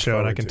come to to that look show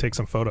and I forward can to. take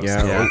some photos.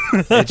 Yeah.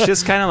 Yeah. It's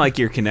just kind of like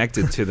you're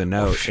connected to the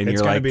note, and It's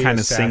you're gonna like be kind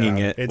a of singing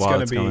staff- it It's while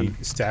gonna it's be going.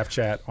 staff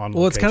chat on.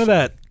 Well, it's kind of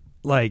location.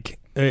 that, like,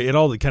 it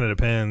all kind of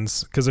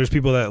depends because there's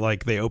people that,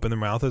 like, they open their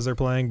mouth as they're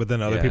playing, but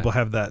then other Yeah. people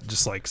have that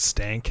just, like,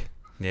 stank,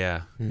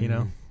 Yeah, you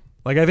know?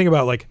 Like, I think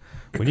about, like,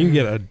 when you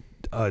get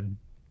a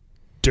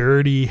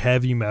dirty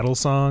heavy metal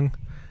song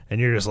and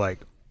you're just like,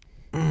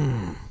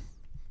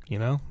 you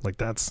know? Like,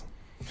 that's...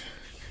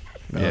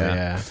 Oh, Yeah.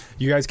 yeah.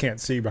 You guys can't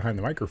see behind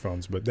the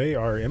microphones, but they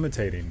are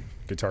imitating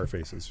guitar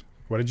faces.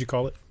 What did you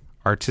call it?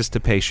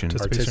 artistipation.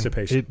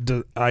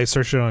 Artistipation. I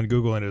searched it on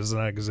Google and it does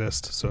not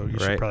exist, so you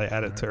should Right. probably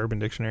add it to Urban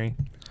Dictionary.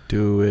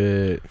 Do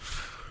it.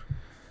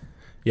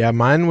 Yeah,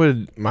 my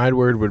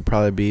word would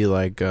probably be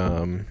like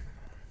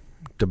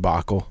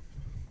debacle.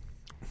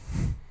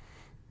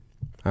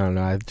 I don't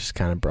know. I just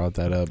kind of brought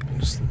that up.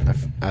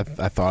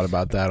 I thought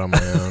about that on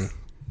my own.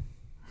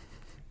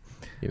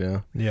 You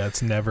know, Yeah,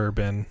 it's never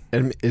been...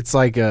 and it's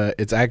like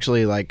it's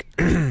actually like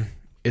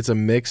it's a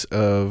mix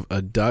of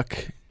a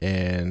duck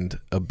and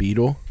a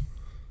beetle.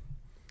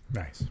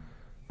 Nice.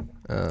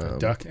 A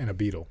duck and a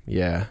beetle.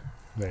 Yeah,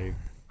 They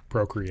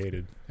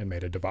procreated and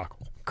made a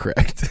debacle.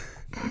 correct.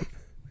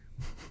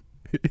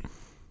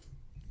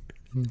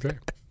 Okay.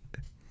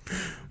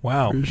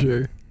 Wow. For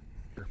sure.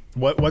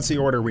 What's the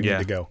order we Yeah.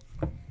 need to go?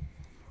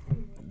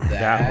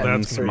 That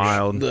one's for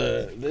mild.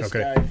 This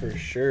Okay. guy for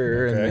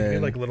sure. Okay. And Hey,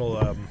 then, like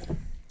little...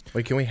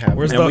 wait, can we have?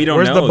 Where's And the we don't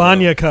Where's know, the though.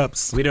 Banya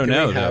cups? We don't can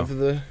know we though. have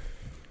the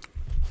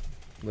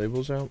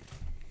labels out?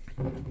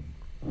 I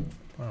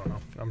don't know.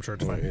 I'm sure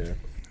it's fine. Yeah.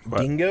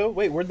 What? Dingo?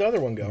 Wait, where'd the other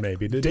one go?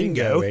 Maybe the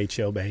Dingo. dingo.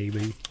 HL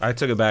baby. I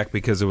took it back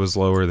because it was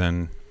lower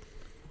than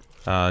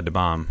the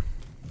bomb.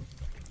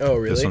 Oh,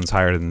 really? This one's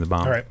higher than the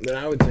bomb. All right. Then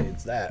I would say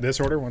it's that.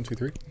 This order, 1, 2,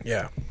 3.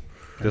 Yeah.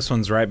 This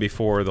one's right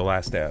before the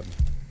last dab.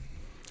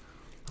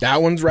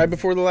 That one's right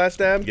before the last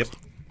dab? Yep.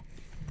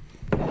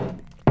 I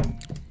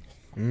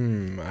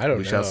don't know.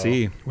 We shall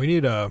see. We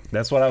need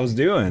That's what I was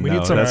doing. we though.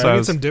 need some. That's what We I need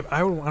was, some dip. I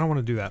don't want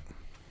to do that.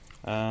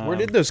 Where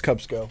did those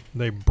cups go?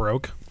 They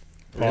broke.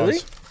 Really?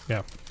 Pause.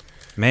 Yeah.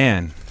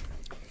 Man,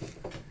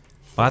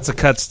 lots of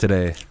cuts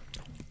today.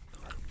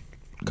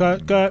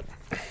 Cut.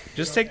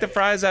 Just take the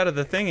fries out of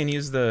the thing and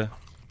use the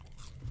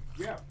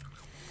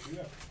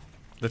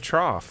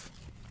trough.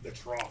 The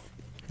trough.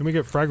 Let me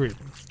get Fraggy.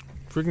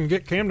 Freaking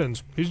get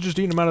Camden's. He's just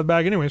eating them out of the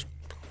bag anyways.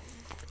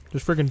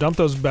 Just freaking dump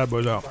those bad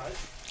boys out.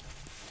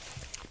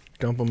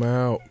 Dump them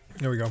out.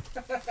 There we go.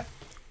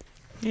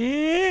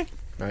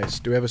 Nice.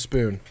 Do we have a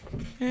spoon?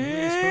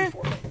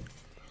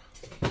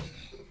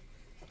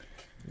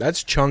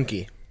 That's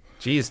chunky.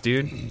 Jeez,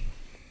 dude.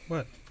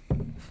 What?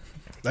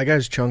 That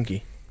guy's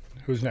chunky.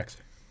 Who's next?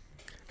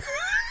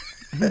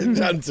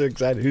 I'm so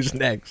excited. Who's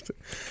next?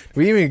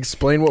 We didn't even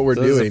explain what we're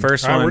So this is doing. the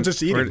first Ah, one. we're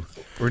just eating.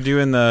 We're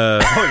doing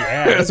the. Oh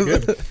yeah, that's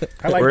good.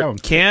 I like that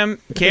one.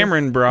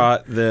 Cameron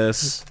brought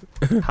this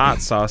hot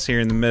sauce here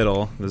in the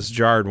middle, this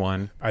jarred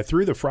one. I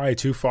threw the fry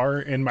too far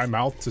in my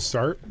mouth to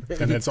start,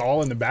 and it's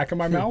all in the back of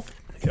my mouth.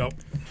 Yep.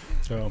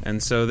 So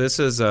And so this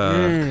is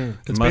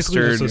It's mustard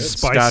basically just a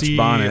Scotch spicy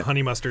bonnet.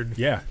 honey mustard.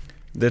 yeah,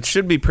 That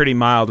should be pretty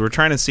mild. We're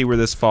trying to see where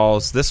this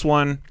falls. This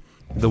one,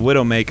 the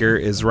Widowmaker,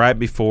 is right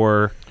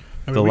before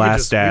I mean, the we could last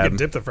just, We dab. could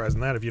dip the fries in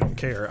that if you don't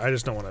care. I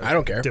just don't want to. I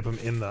don't care. Dip them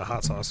in the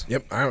hot sauce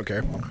Yep, I don't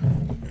care.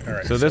 all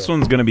right. So this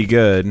one's going to be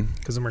good.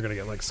 because then we're gonna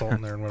get like salt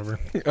in there and whatever.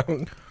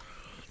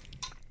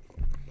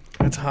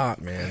 It's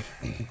hot, man.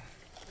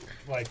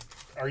 like,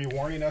 are you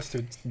warning us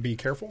to be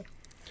careful?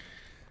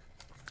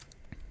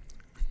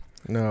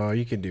 No,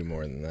 you can do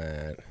more than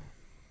that.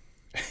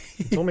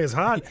 You told me it's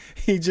hot.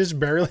 He just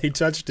barely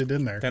touched it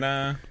in there,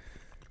 Ta-da.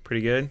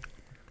 Pretty good.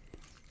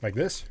 like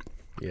this.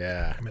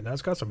 Yeah. I mean,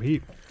 that's got some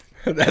heat.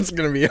 That's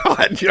gonna be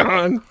hot,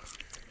 John.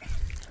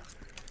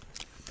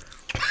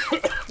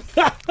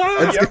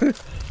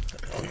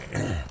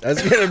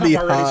 That's gonna be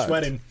I'm already hot.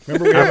 sweating.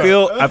 Remember we have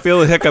I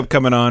feel a hiccup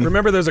coming on.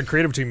 Remember, there's a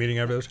creative team meeting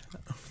after this.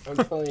 I'm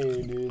telling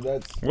you, dude.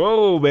 That's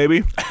Whoa,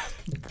 baby.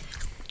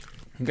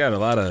 You got a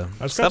lot of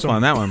That's got stuff some-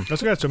 on that one.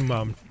 Let's got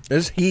some.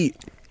 it's heat.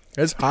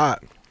 It's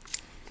hot.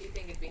 Do you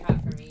think it'd be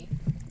hot for me?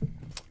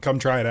 come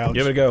try it out.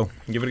 Give it a go.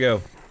 Give it a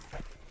go.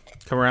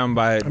 Come around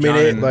by mean, John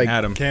it, and like-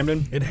 Adam.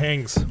 Camden. It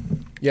hangs.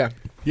 Yeah.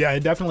 Yeah,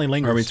 it definitely Or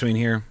lingers. between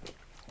here.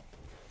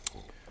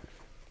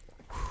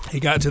 He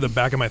got to the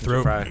back of my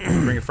throat. Fry.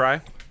 Bring a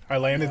fry. I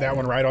landed that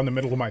one right on the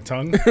middle of my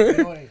tongue.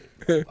 I'm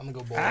gonna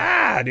go bold.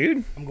 Ah,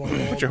 dude. I'm going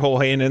bold. Put your whole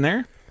hand in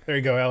there. There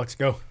you go, Alex.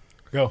 Go.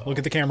 Go. Look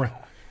at the camera.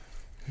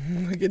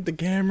 Look at the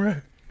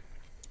camera.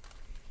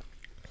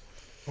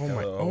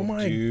 Oh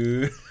my.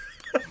 dude.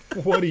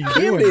 What are you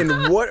doing?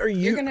 Camden, what are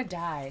You're you? gonna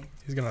die.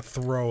 He's gonna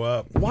throw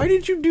up. Why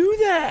did you do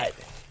that?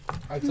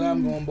 I said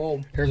I'm going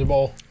bold. Here's a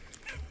bowl.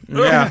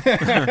 Yeah.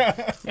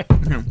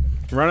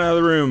 Run out of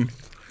the room.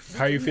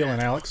 How you feeling,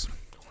 Alex?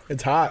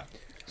 It's hot.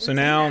 So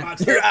now,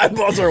 Your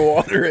eyeballs are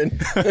watering.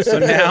 so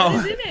now,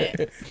 Isn't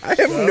it? I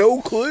have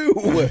no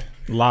clue.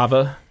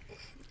 lava.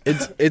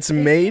 It's It's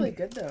made. really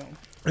good though.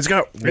 It's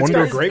got got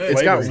wonderful. great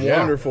It's got flavors, yeah.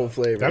 wonderful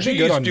flavor. That'd be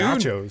good Jeez, on dude.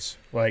 nachos.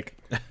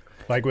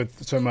 Like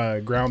with some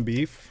ground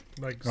beef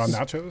Like on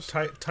nachos.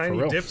 tiny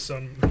real. dips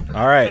on.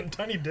 All right.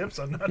 Tiny dips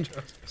on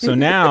nachos. So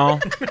now,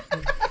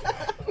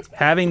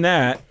 having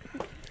that,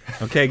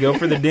 okay, go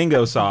for the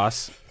dingo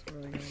sauce.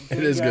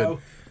 It is good.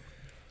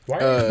 Why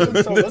are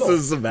you so little?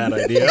 is a bad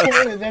idea.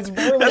 That's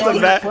barely That's on a the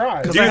bad-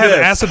 fries. Because Do I have this.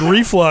 acid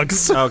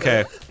reflux.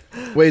 Okay.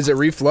 Wait, is it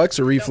reflux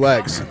or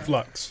reflex?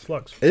 Flux.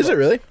 Flux. Is it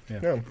really?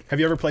 Yeah. Have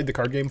you ever played the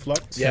card game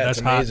Flux? Yeah, it's that's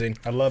hot. amazing.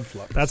 I love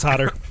Flux. That's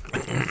hotter.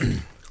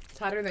 It's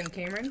hotter than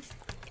Cameron's.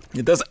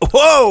 It does.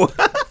 Whoa!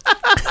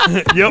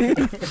 Yep.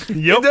 It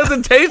Yep.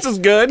 doesn't taste as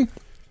good.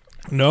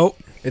 Nope.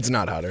 It's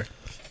not hotter.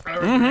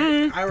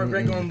 I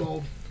regret going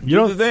bold. You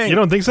don't. the thing. You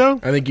don't think so?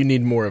 I think you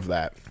need more of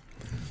that.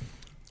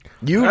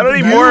 You. I don't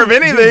need more of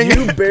anything.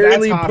 You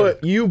barely That's hotter.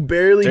 put. You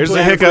barely There's put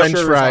a a hiccup. French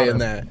Sure is fry hotter. in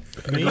that.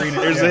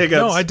 There's the hiccups.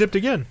 No, I dipped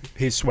again.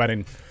 He's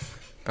sweating.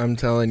 I'm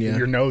telling you.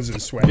 Your nose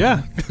is sweating.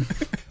 Yeah.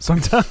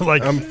 Sometimes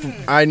like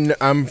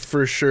I'm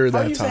for sure How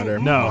are you that's saying, hotter.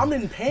 No. I'm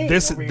in pain.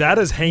 this. over That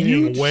here. is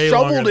hanging way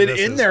longer. shoveled than it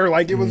this in is. there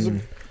like it was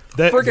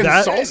That, freaking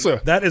that,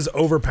 salsa. That is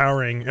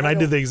overpowering, and I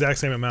did the exact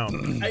same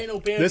amount. I ain't no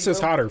pain. This is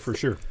hotter for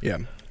sure. Yeah.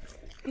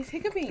 He's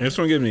hiccuping. This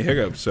one gives me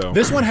hiccups. So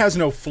This one has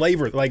no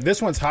flavor. Like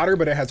this one's hotter,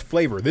 but it has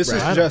flavor. This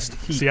is just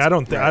heat. See, I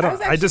don't. I I don't.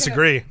 was I actually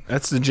disagree.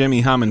 that's the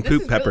Jimmy Hammond This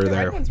poop is pepper really, the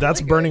there. red one's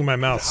That's really burning good. my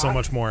mouth so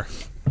much more.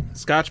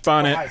 Scotch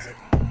bonnet.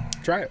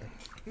 Try it.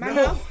 My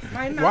mouth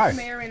Why?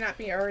 may or may not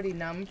be already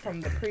numb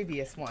from the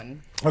previous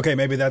one. Okay,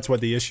 maybe that's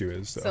what the issue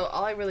is. Though. So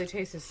all I really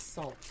taste is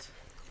salt.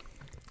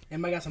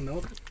 Anybody got some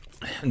milk?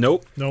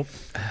 Nope. Nope.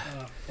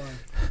 Fun.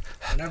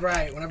 Whenever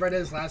I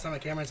did this last time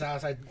at Cameron's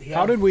house,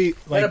 How did we I had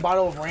like? a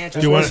bottle of ranch.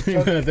 This you want- wasn't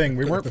even a thing.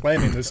 We weren't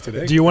planning this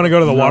today. Do you want to go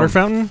to the water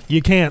fountain?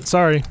 You can't.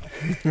 Sorry.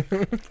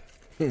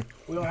 We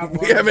don't have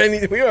We don't have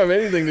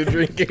anything to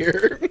drink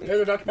here.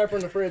 There's a Dr. Pepper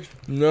in the fridge.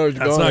 No, it's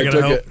That's gone. not I gonna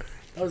took help. it.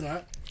 No, it's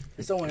not.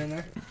 There's still one in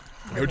there.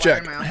 Go Water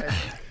check. in my office.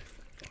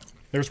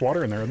 There's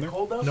water in there, isn't there?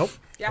 Cold though? Nope.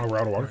 Yeah. Oh, we're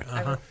out of water. I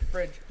have a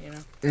fridge, you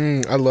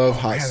know. I love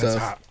hot Man, that's stuff.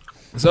 hot.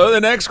 So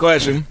the next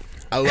question.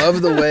 I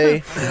love the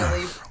way I'm gonna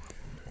leave.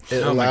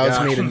 it Oh my allows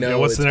gosh. me to know. Yeah,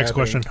 what's the next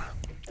happening. question?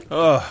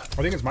 Oh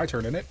I think it's my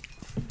turn, isn't it?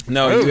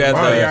 no, you had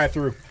Oh, the yeah, I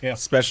threw. Yeah.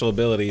 special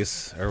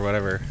abilities or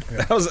whatever.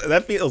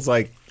 That feels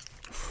like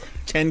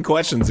 10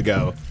 questions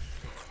ago.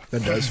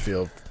 That does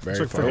feel very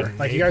It's like fun. freaking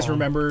Like you guys napalm.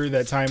 remember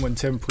that time when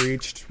Tim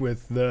preached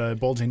with the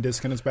bulging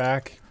disc in his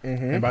back,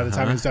 and by the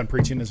time he was done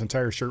preaching, his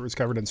entire shirt was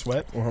covered in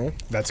sweat.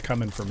 That's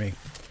coming for me.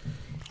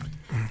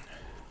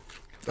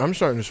 I'm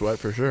starting to sweat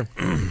for sure.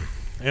 And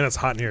it's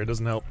hot in here. It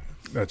doesn't help.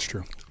 That's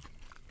true.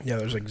 Yeah,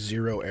 there's like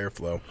zero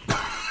airflow.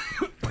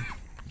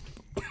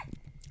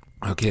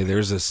 Okay,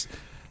 there's a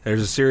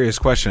serious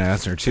question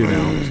answer too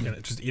now.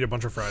 Just eat a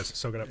bunch of fries.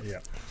 Soak it up.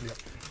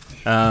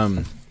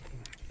 Yeah.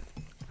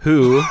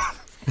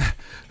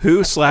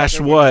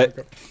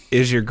 Who/what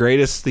is your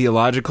greatest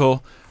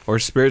theological or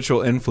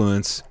spiritual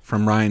influence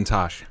from Ryan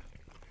Tosh?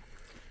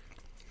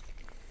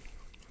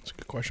 That's a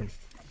good question.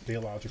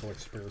 Theological or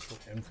spiritual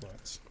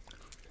influence.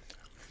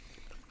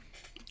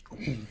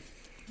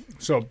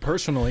 So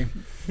personally,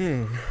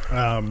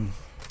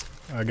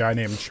 a guy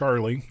named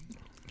Charlie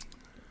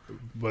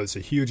was a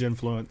huge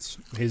influence.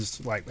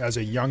 He's like, as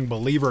a young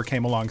believer,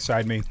 came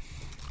alongside me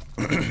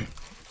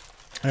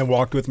and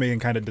walked with me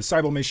and kind of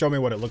discipled me, showed me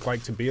what it looked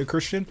like to be a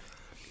Christian.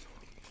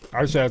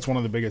 I would say that's one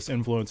of the biggest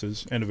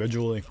influences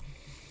individually.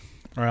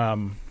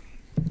 And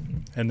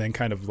then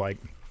kind of like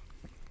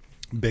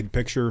big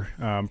picture,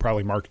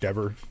 probably Mark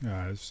Dever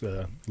is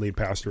the lead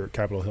pastor at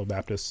Capitol Hill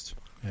Baptist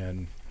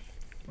in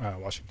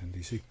Washington,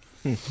 D.C.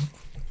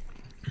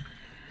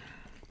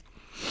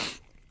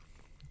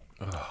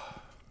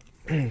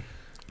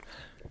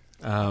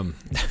 I'm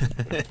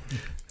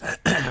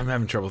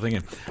having trouble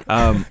thinking.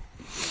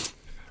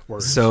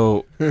 Words.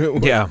 So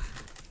yeah.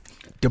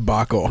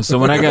 Debacle. So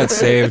when I got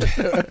saved,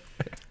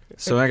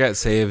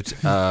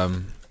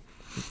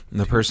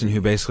 the person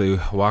who basically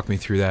walked me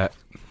through that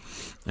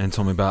and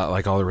told me about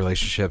like all the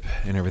relationship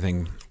and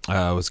everything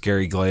was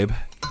Gary Glabe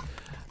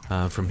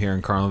from here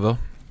in Carlinville.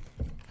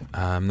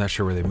 I'm not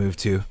sure where they moved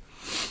to,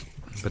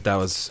 but that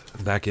was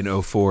back in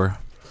 2004.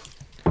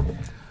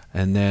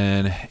 And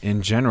then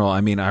in general,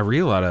 I mean, I read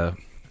a lot of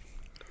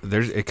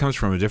it comes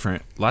from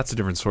lots of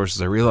different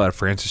sources. I read a lot of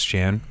Francis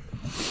Chan.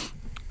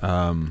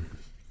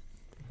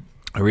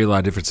 I read a lot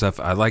of different stuff.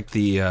 I like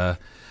the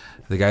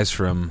guys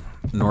from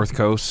North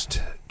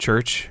Coast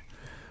Church.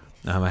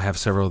 I have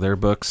several of their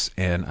books,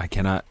 and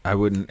I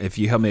wouldn't, if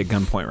you held me at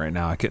gunpoint right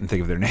now, I couldn't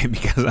think of their name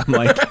because I'm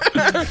like,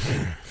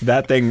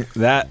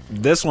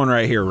 this one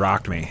right here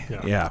rocked me.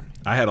 Yeah.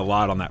 I had a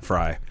lot on that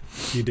fry.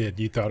 You did.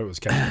 You thought it was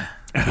ketchup.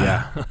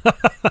 Yeah.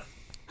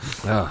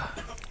 Oh,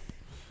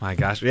 my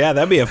gosh. Yeah,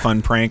 that'd be a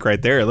fun prank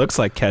right there. It looks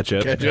like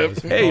ketchup.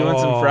 Hey, you want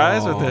some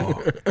fries with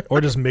it?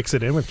 Or just mix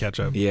it in with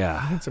ketchup.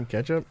 Yeah. Need some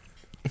ketchup?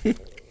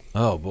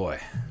 Oh,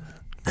 boy.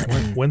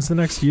 When's the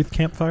next youth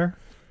campfire?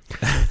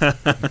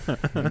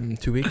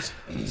 2 weeks.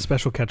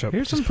 Special ketchup.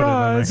 Here's some Just put it in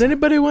there. fries.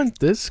 Anybody want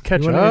this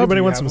ketchup? Anybody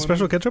You want have some one?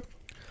 special ketchup?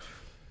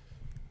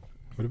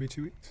 Would it be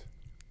 2 weeks?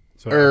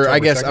 So Or I October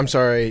guess 2nd? I'm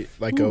sorry,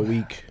 like a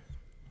week.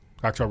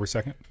 October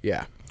 2nd?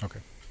 Yeah. Okay.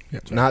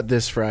 Not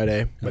this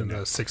Friday. But the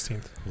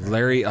 16th.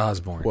 Larry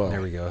Osborne. Well,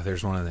 there we go.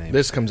 There's one of the names.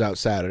 This comes out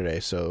Saturday,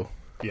 so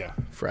Yeah.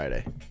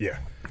 Friday. Yeah.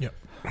 Yep.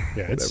 Yeah, it's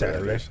Whatever that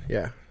Saturday is.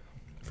 Yeah.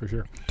 for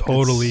sure.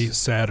 Totally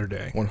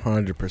Saturday.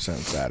 100%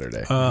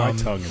 Saturday. My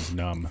tongue is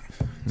numb.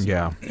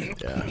 Yeah.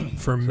 Yeah.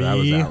 For So that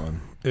was me, that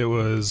one. it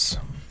was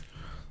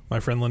my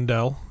friend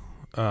Lindell,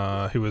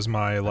 who was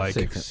my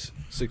Six,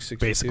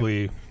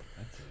 basically.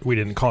 We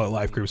didn't call it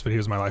life groups, but he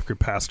was my life group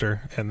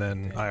pastor, and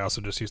then I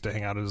also just used to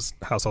hang out at his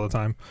house all the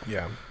time.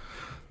 Yeah.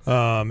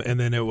 And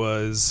then it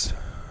was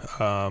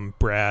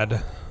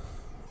Brad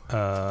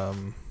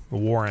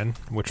Warren,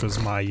 which was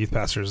my youth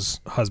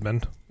pastor's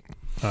husband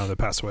that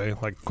passed away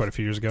like quite a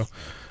few years ago.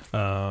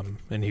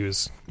 And he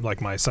was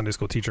like my Sunday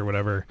school teacher,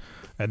 whatever.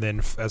 And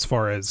then as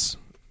far as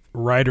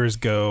writers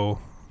go,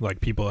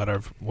 like people that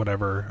have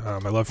whatever,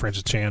 I love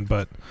Francis Chan,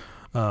 but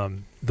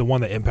the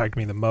one that impacted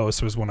me the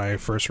most was when I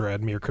first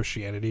read Mere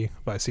Christianity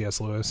by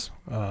C.S. Lewis,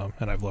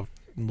 and I've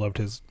loved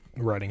his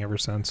writing ever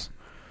since.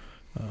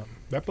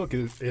 That book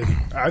is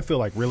I feel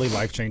like really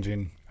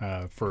life-changing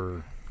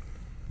for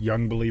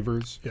young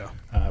believers. Yeah.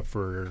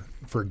 For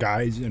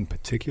guys in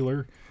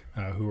particular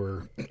who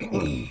are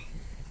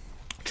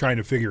trying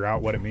to figure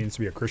out what it means to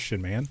be a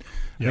Christian man.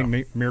 I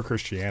think Mere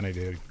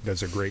Christianity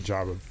does a great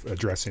job of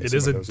addressing. It some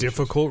is of a those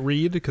difficult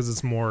read because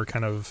it's more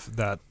kind of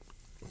that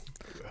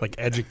like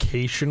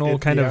educational issues.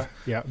 kind of.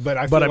 Yeah, but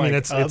I mean, like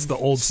it's of the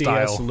old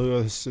C.S. style.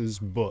 Lewis's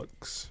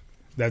books.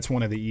 That's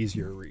one of the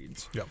easier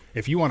reads. Yep.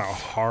 If you want a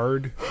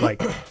hard,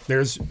 like,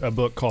 there's a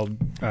book called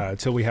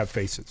Till We Have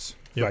Faces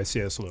by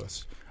C.S.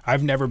 Lewis.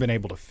 I've never been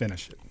able to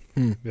finish it.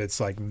 It's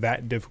like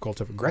that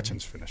difficult.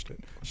 Gretchen's finished it.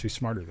 She's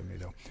smarter than me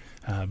though.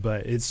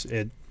 But it's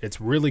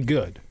really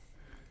good.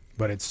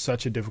 But it's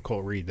such a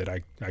difficult read that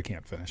I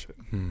can't finish it.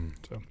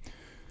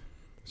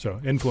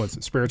 So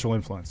influences, spiritual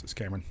influences,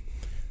 Cameron.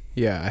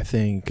 Yeah, I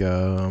think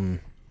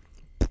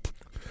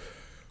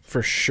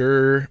for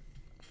sure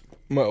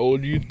my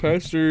old youth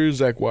pastor,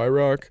 Zach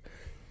Wyrock.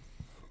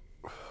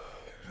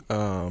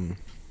 I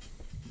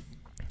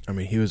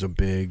mean, he was a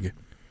big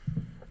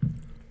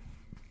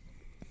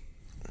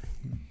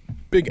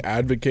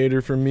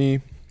advocator for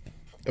me,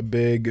 a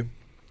big,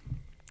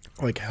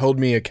 like, held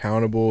me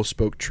accountable,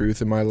 spoke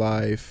truth in my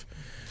life,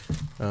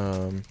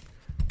 kind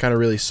of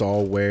really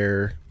saw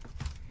where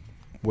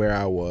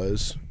I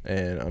was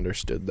and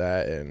understood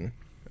that, and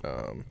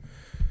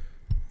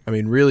I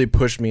mean, really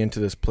pushed me into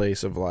this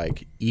place of,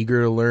 like,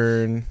 eager to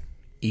learn,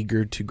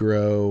 eager to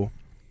grow,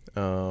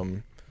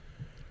 and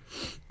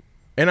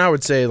I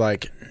would say,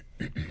 like,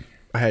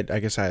 I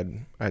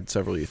had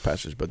several youth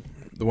pastors, but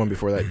the one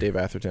before that, Dave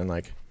Atherton,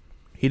 like,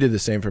 he did the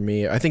same for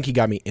me. I think he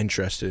got me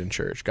interested in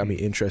church, got me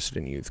interested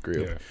in youth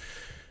group,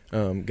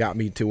 got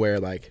me to where,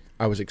 like,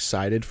 I was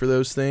excited for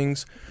those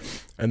things.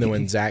 And then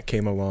when Zach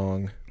came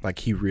along, like,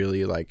 he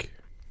really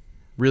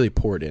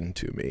poured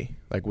into me,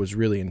 like, was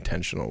really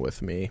intentional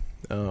with me.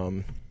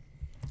 And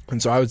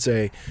so I would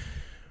say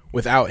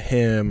without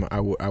him,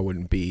 I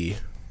wouldn't be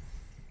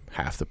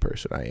half the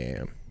person I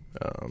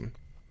am,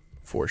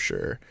 for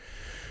sure.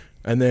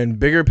 And then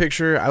bigger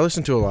picture, I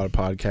listen to a lot of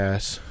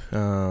podcasts,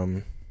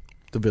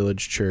 The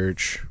Village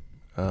Church,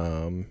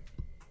 you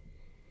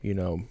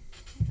know,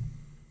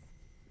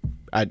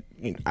 I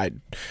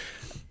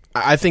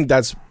think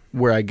that's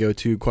where I go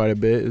to quite a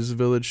bit is the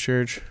Village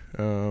Church,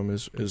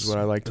 is what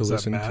I like to Is that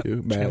listen Matt to.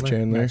 Matt Chandler?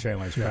 Chandler. Matt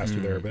Chandler's pastor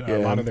there, but a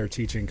Yeah. lot of their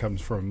teaching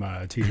comes from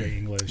T.J.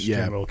 English,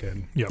 Yeah. Ken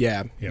Wilkin.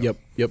 Yep.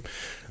 Yep.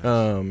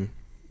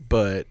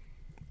 But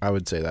I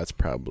would say that's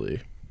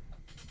probably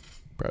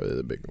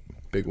the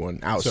big one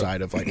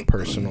outside of, like,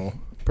 personally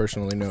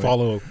knowing.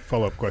 Follow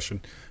up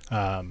question: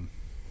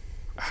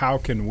 how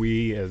can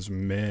we as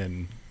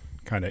men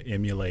kind of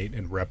emulate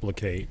and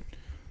replicate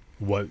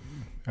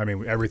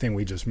everything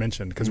we just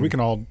mentioned, because we can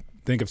all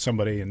think of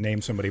somebody and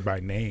name somebody by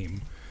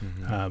name,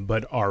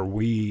 but are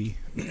we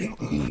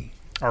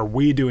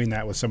doing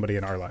that with somebody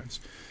in our lives?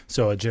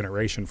 So a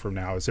generation from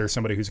now, is there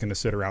somebody who's going to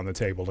sit around the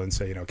table and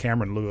say,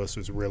 Cameron Lewis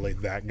was really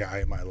that guy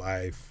in my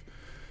life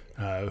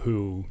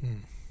who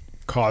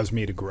caused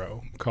me to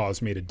grow,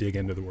 caused me to dig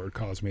into the Word,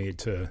 caused me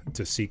to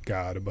seek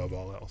God above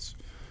all else?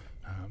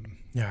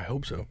 Yeah, I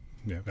hope so.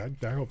 Yeah,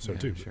 I hope so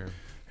too. Sure.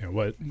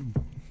 What?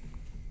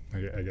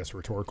 I guess a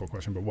rhetorical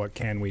question, but what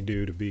can we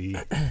do to be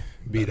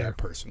that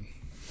person?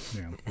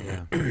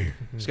 Yeah.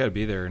 Just got to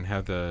be there and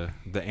have the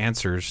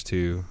answers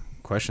to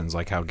questions,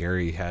 like how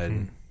Gary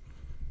had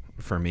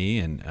for me,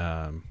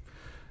 and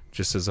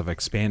just as I've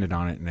expanded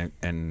on it,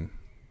 and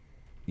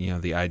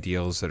the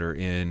ideals that are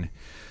in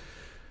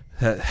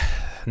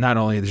not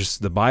only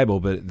just the Bible,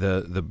 but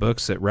the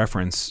books that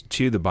reference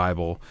to the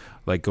Bible,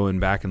 like going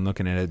back and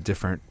looking at it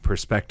different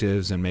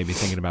perspectives and maybe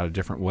thinking about it a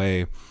different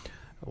way.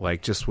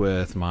 Like just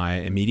with my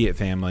immediate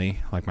family,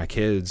 like my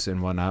kids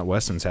and whatnot,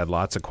 Weston's had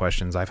lots of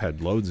questions. I've had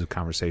loads of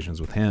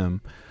conversations with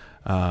him.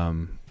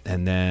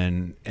 And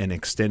then an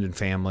extended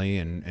family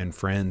and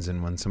friends.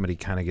 And when somebody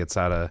kind of gets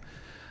out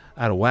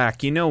of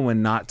whack,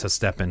 when not to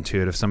step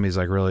into it. If somebody's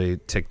like really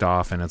ticked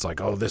off and it's like,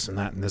 oh, this and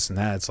that and this and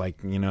that, it's like,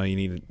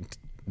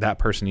 that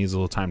person needs a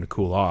little time to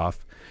cool off.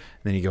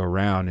 And then you go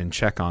around and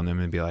check on them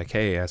and be like,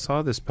 hey, I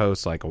saw this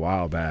post like a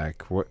while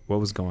back. What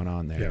was going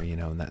on there?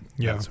 And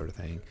that sort of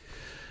thing.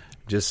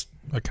 Just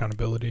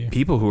accountability.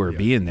 People who are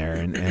being there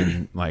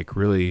and like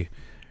really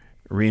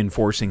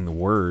reinforcing the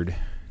Word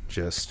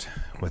just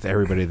with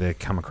everybody that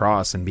come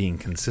across and being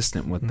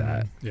consistent with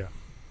that. Yeah.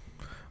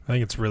 I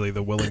think it's really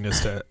the willingness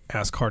to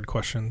ask hard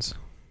questions.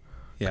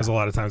 Because a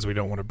lot of times we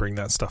don't want to bring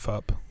that stuff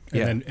up.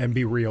 And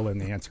be real in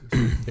the answers.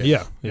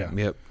 Yeah.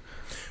 Yep.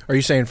 Are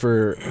you saying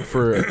for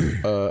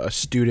a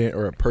student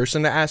or a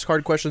person to ask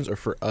hard questions, or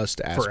for us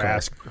to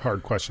ask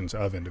hard questions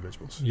of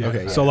individuals? Yeah.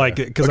 Okay. So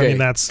because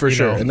that's for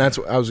sure, and that's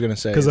what I was gonna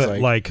say.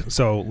 Because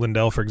so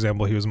Lindell, for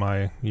example, he was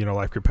my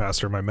life group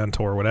pastor, my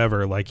mentor,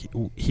 whatever. Like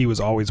he was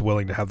always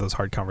willing to have those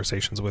hard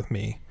conversations with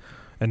me,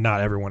 and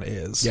not everyone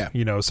is. Yeah.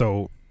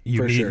 So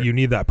you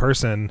need that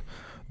person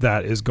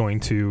that is going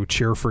to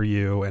cheer for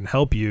you and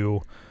help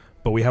you,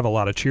 but we have a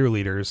lot of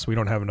cheerleaders. We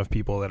don't have enough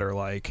people that are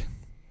like,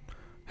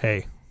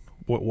 hey,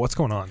 what's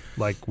going on?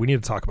 Like, we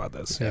need to talk about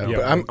this. Yeah.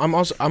 But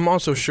I'm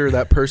also sure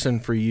that person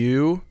for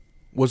you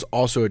was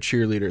also a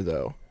cheerleader,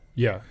 though.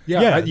 Yeah. You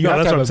have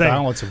to have a saying.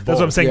 balance of both. That's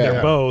what I'm saying. Yeah.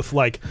 They're both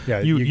like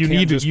you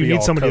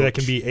need somebody that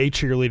can be a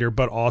cheerleader,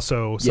 but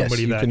also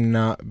somebody you that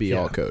cannot be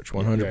all coach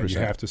 100%. You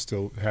have to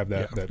still have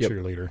that Yep.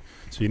 cheerleader.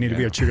 So you need to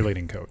be a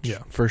cheerleading coach. Yeah.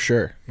 For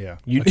sure. Yeah.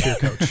 A cheer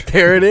coach.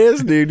 There it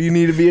is, dude. You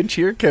need to be a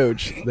cheer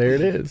coach. There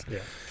it is.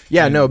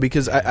 Yeah. No,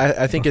 because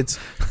I think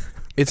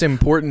it's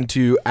important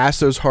to ask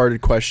those hard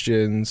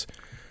questions,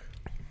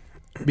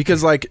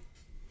 because like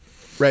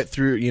right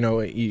through,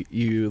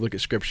 you look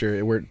at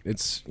scripture where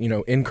it's,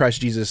 in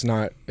Christ Jesus,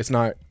 it's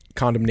not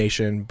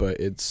condemnation, but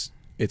it's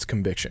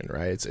conviction,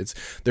 right? It's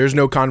there's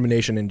no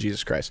condemnation in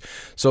Jesus Christ.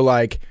 So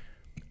like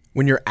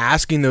when you're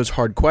asking those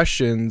hard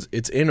questions,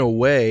 it's in a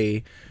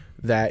way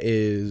that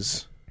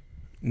is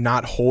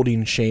not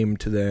holding shame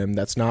to them,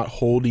 that's not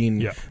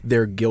holding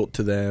their guilt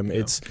to them.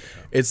 It's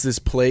this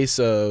place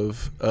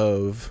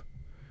of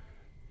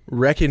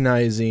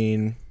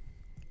recognizing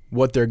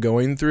what they're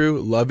going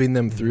through, loving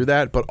them through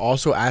that, but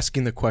also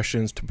asking the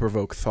questions to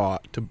provoke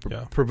thought, to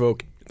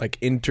provoke like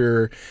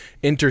inter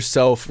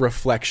self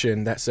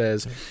reflection that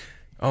says,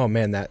 oh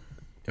man, that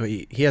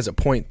he has a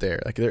point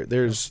there. Like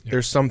there's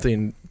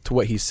something to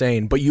what he's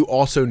saying, but you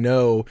also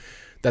know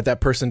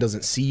that person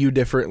doesn't see you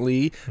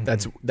differently.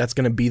 Mm-hmm. That's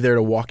going to be there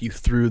to walk you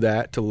through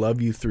that, to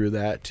love you through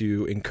that,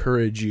 to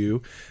encourage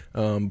you,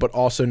 but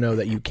also know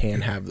that you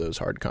can have those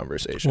hard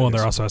conversations. Well, and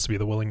there also has to be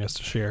the willingness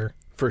to share.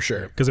 For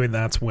sure. Because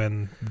that's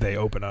when they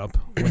open up,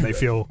 when they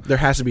feel there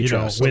has to be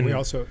trust.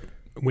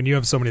 When you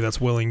have somebody that's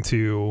willing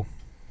to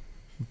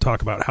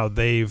talk about how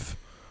they've,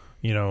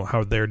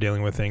 how they're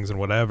dealing with things and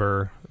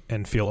whatever,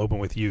 and feel open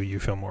with you, you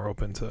feel more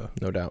open to.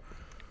 No doubt.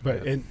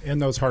 But in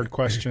those hard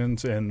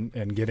questions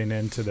and getting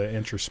into the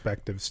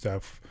introspective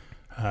stuff,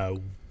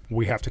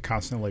 we have to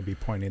constantly be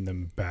pointing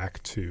them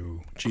back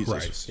to Jesus.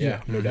 Christ.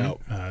 Yeah, no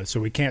doubt. So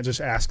we can't just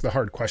ask the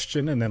hard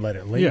question and then let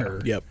it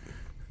linger. Yep.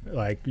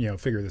 Like,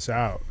 figure this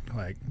out.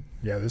 Like,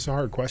 this is a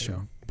hard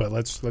question, but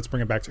let's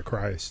bring it back to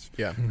Christ.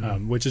 Yeah.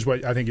 Which is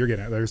what I think you're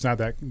getting at. There's not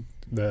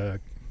the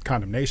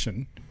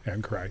condemnation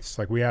in Christ.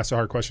 Like, we ask the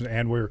hard question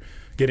and we're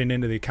getting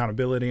into the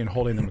accountability and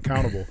holding them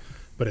accountable.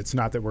 But it's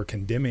not that we're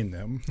condemning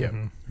them. Yeah.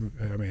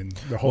 I mean,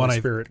 the Holy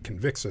Spirit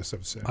convicts us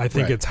of sin. I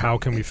think it's how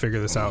can we figure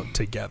this out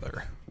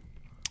together?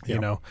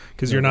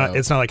 Because you're not.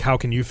 It's not like how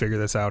can you figure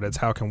this out? It's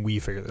how can we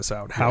figure this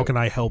out? How can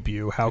I help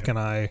you? How can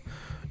I?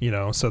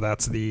 So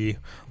that's the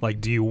like.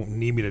 Do you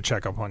need me to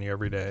check up on you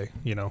every day?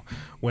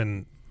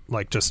 When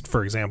like, just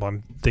for example,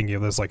 I'm thinking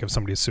of this, like, if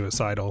somebody's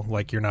suicidal,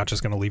 like, you're not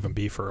just going to leave them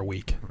be for a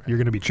week. Right. You're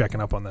going to be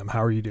checking up on them.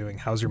 How are you doing?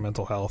 How's your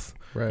mental health?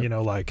 Right. You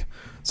know, like,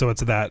 so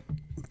it's that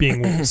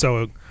being,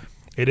 so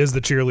it is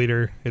the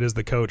cheerleader, it is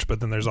the coach, but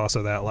then there's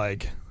also that,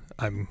 like,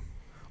 I'm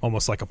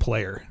almost like a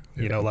player,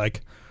 you know,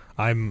 like,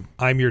 I'm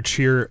your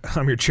cheer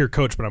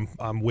coach, but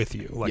I'm with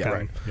you. Like,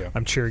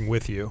 I'm cheering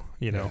with you,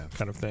 you know,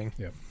 kind of thing.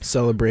 Yeah.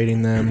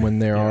 Celebrating them when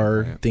there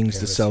are things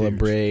to that's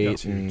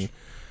celebrate. huge.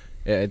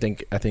 And I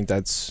think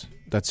that's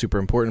super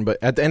important. But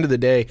at the end of the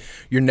day,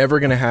 you're never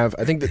going to have,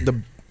 I think that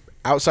the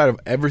outside of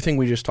everything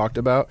we just talked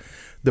about,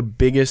 the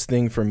biggest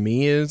thing for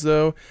me is,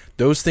 though,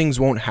 those things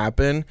won't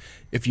happen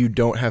if you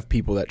don't have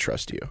people that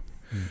trust you.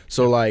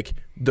 So, like,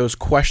 those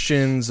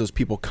questions, those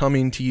people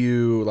coming to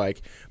you,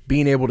 like,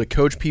 being able to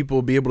coach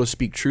people, be able to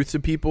speak truth to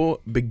people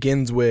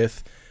begins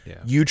with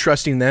you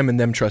trusting them and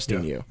them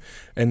trusting you.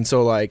 And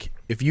so, like,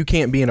 if you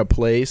can't be in a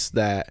place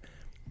that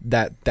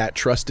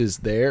trust is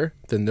there,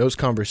 then those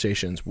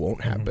conversations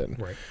won't happen.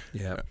 Right.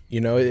 Yeah.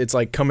 You know, it's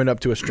like coming up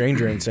to a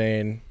stranger and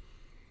saying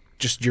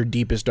just your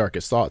deepest,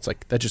 darkest thoughts.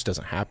 Like, that just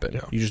doesn't happen.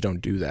 Yeah. You just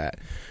don't do that.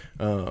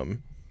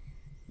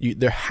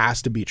 There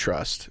has to be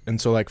trust. And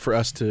so, like, for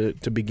us to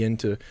begin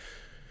to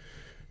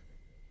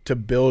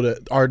build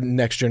our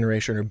next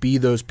generation or be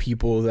those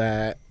people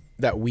that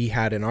we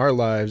had in our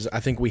lives, I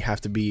think we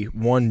have to be,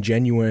 one,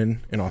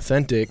 genuine and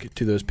authentic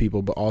to those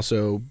people, but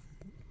also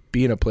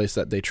be in a place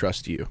that they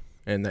trust you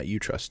and that you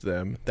trust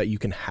them, that you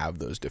can have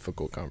those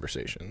difficult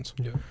conversations.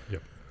 Yeah.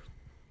 Yep.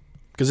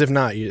 Because if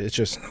not, it's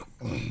just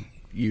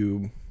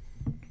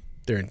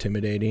they're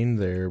intimidating,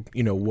 they're,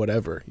 you know,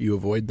 whatever. You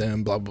avoid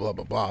them, blah, blah,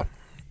 blah, blah,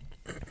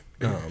 blah.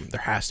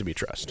 There has to be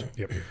trust.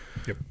 Yep.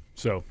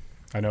 So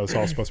I know it's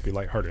all supposed to be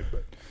lighthearted,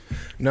 but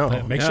No.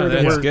 make Yeah, sure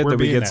that it's we're good that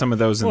we being get some of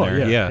those in Well,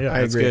 there. yeah, Yeah,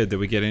 I it's agree. good that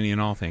we get any and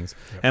all things.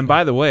 Yep. And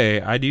by the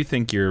way, I do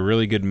think you're a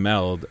really good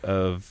meld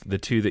of the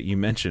two that you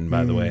mentioned,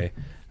 by the way,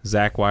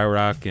 Zach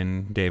Wyrock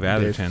and Dave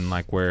Atherton,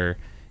 like, where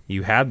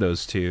you had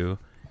those two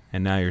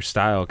and now your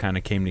style kind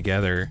of came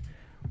together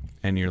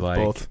and you're like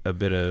Both. a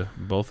bit of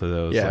both of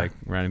those, like,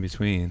 right in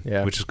between,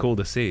 which is cool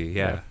to see.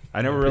 Yeah.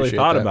 I never really appreciate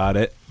thought that. about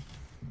it,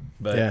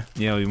 but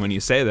you know, when you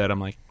say that, I'm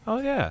like, oh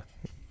yeah.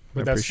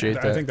 But I appreciate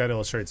I that. think that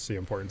illustrates the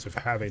importance of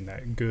having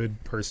that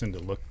good person to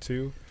look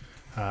to,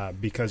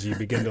 because you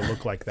begin to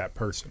look like that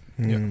person.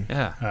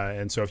 Yeah.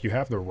 And so if you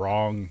have the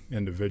wrong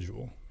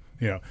individual,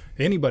 you know,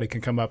 anybody can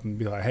come up and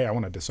be like, hey, I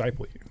want to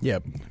disciple you.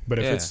 Yep. But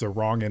if Yeah. it's the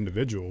wrong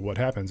individual, what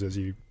happens is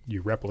you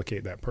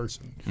replicate that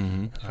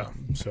person.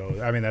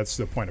 So, I mean, that's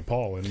the point of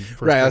Paul. And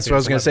Right, that's what I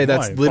was going to say.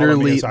 That's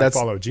literally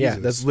follow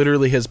Jesus. that's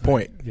literally his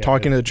point.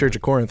 Talking to the Church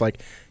of Corinth, like,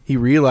 he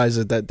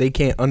realizes that they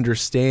can't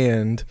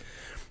understand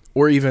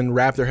or even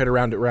wrap their head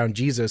around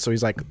Jesus. So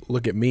he's like,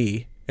 look at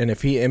me. And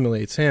if he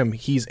emulates him,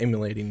 he's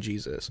emulating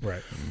Jesus.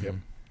 Right.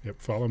 Yep.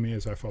 Follow me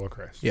as I follow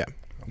Christ. Yeah.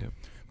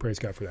 Praise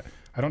God for that.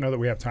 I don't know that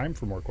we have time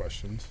for more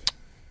questions.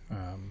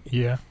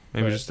 Yeah.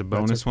 Maybe But just a that's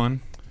bonus it.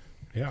 one?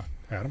 Yeah.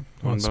 Adam?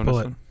 One Let's bonus pull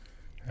it. one?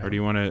 Or do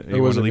you want to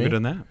was it leave me? it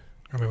on that?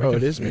 I mean, we Oh, can,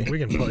 it is me. We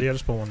can pull,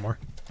 just pull one more.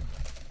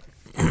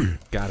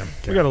 Got him.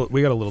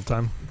 We got a little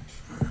time.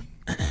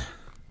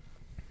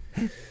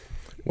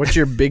 What's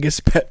your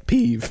biggest pet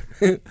peeve?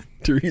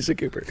 Teresa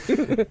Cooper.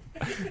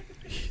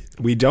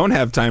 We don't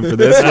have time for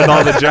this with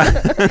all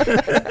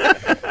the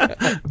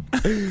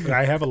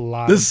I have a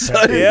lot The of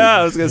sudden- Yeah,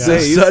 I was gonna The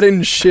say.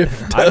 sudden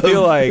shift. I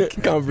feel of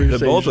like conversation.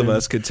 the both of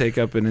us could take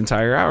up an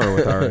entire hour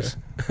with ours.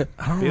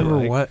 I don't feel remember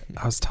like- what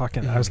I was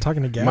talking. I was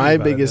talking to Gabby. My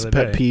about it the biggest other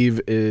pet day.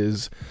 peeve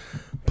is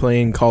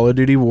playing Call of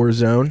Duty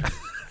Warzone.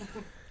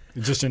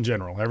 just in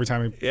general. Every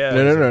time. Yeah.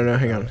 No.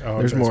 Hang on. Oh,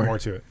 There's there's more. more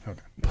to it. Okay.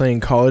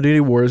 Playing Call of Duty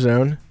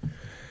Warzone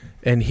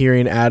and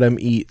hearing Adam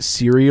eat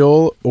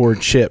cereal or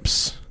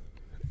chips.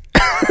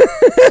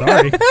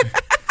 Sorry.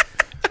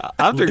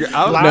 I'll figure.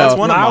 Loud, That's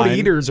one of loud mine.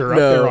 eaters are up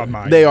there on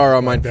mine. They are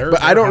on mine. They're-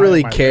 But I they're don't high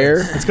really on my care.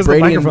 list. It's because the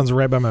microphone's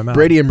right by my mouth.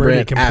 Brady and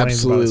Brent complains about it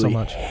so absolutely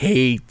much.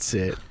 hates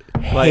it.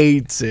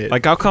 Hates it.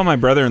 Like, I'll call my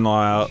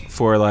brother-in-law out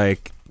for,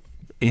 like,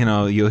 you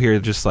know, you'll hear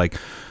just like,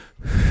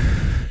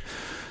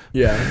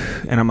 yeah.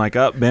 and I'm like,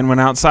 oh, Ben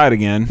went outside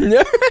again.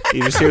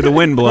 You just hear the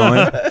wind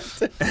blowing.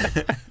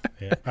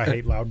 Yeah. I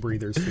hate loud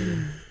breathers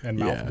too, and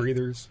mouth Yeah.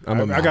 breathers.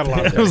 I'm a I got a lot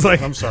of breather. I was things.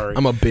 like- I'm sorry.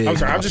 I'm a big I'm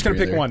sorry. I'm mouth just gonna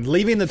pick breather. one.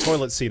 Leaving the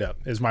toilet seat up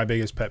is my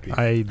biggest pet peeve.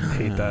 I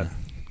hate that.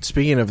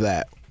 Speaking of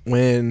that,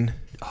 when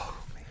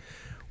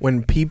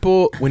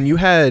you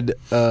had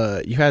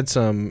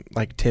some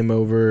like Tim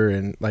over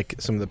and like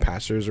some of the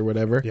pastors or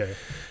whatever, Yeah.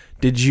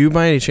 did you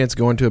by any chance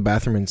go into a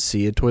bathroom and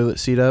see a toilet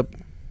seat up?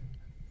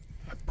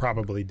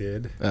 Probably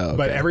did. Oh, okay.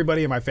 But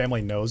everybody in my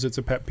family knows it's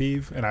a pet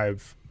peeve, and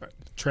I've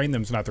trained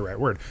them's not the right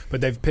word, but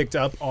they've picked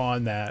up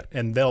on that,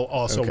 and they'll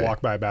also Okay. walk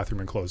by a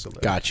bathroom and close the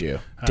lid. Got you.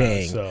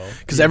 Dang. So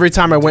Because every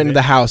time I went into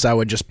the house, I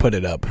would just put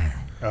it up.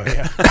 Oh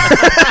yeah.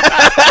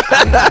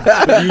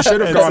 You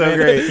should have gone so in.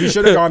 great. You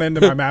should have gone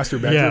into my master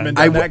bedroom Yeah. and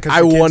done that because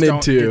I the kids wanted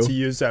don't to. get to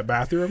use that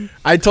bathroom.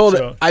 I told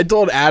So-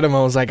 Adam,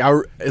 I was like,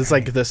 it's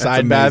like the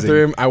side amazing.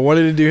 bathroom. I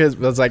wanted to do his,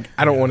 but I was like,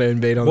 I don't want to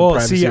invade on Well, the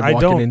privacy see, of I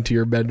walking don't- into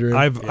your bedroom.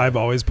 I've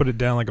always put it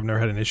down. Like I've never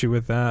had an issue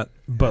with that.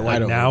 But I like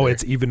don't now either.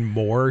 it's even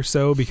more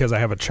so because I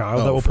have a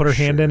child Oh, that will put her for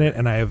hand in sure. it,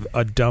 and I have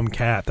a dumb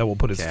cat that will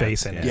put his Cats,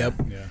 face in it. Yep.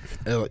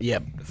 Yeah.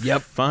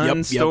 Yep. Fun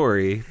Yep.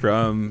 story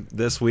from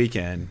this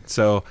weekend.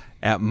 So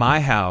at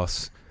my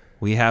house,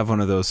 we have one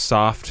of those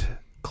soft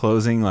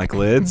closing like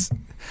lids.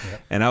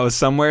 And I was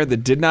somewhere that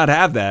did not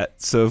have that.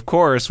 So of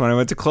course, when I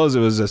went to close it,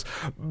 was just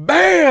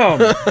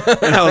BAM!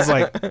 And I was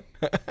like,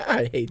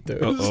 I hate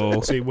those.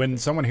 oh. See, when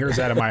someone hears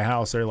that in my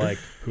house, they're like,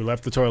 "Who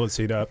left the toilet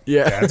seat up?"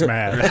 Yeah. Dad's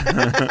mad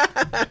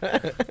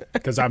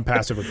because I'm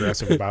passive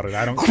aggressive about it.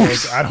 I don't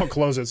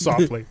close it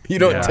softly. You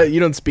don't Yeah.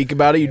 you don't speak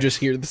about it. You just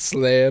hear the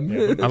slam.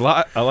 A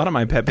lot of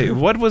my pet peeve.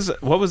 What was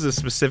the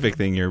specific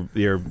thing?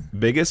 Your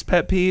biggest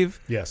pet peeve?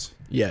 Yes.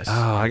 Yes.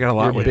 Oh, I got a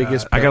lot Your with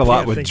biggest I got a pet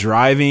lot peeve. with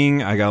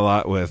driving. I got a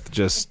lot with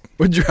just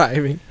With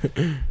driving.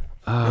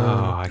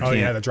 I can't. Oh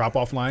yeah, the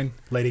drop-off line.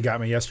 Lady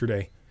got me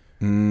yesterday.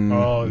 Mm,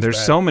 Oh, it was there's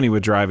bad. so many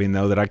with driving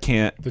though that I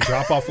can't. The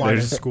drop-off line in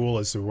There's- school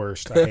is the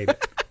worst. I hate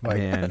it. Like,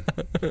 Man,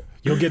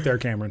 you'll get there,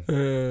 Cameron.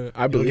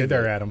 I You'll believe get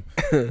there, it. Adam.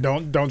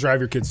 Don't drive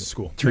your kids to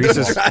school.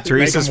 Teresa's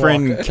Make 'em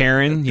friend walk.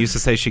 Karen used to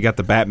say she got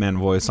the Batman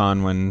voice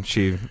on when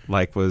she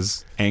like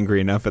was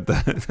angry enough at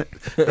the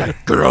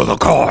get out of the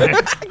car.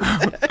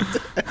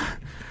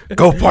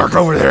 Go park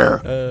over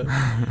there.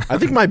 I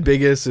think my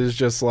biggest is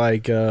just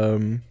like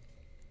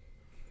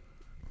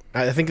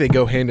I think they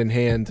go hand in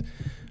hand,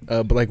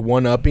 but like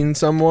one upping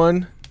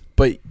someone,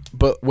 but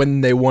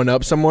when they one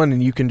up someone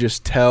and you can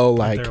just tell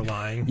like They're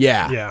lying.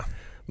 yeah. Yeah.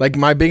 Like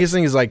my biggest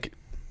thing is like,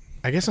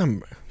 I guess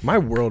my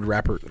world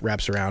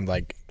wraps around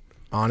like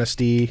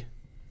honesty,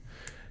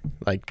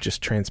 like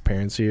just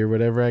transparency or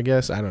whatever. I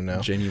guess I don't know.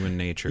 Genuine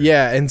nature.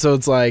 Yeah, and so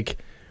it's like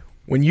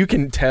when you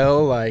can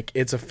tell like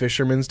it's a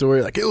fisherman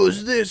story, like it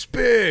was this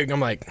big. I'm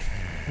like,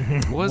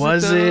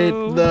 was it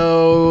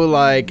though?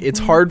 Like it's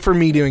hard for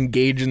me to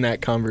engage in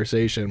that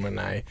conversation when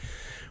I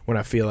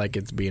feel like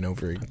it's being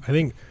over.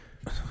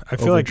 I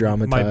feel like my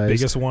Over-dramatized.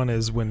 biggest one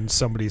is when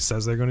somebody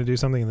says they're going to do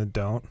something and they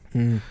don't.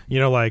 You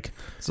know, like,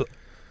 so,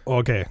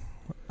 okay,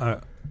 I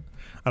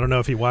don't know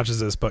if he watches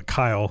this, but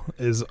Kyle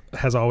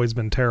has always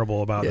been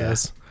terrible about Yeah.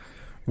 this.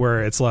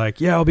 Where it's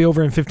like, yeah, I'll be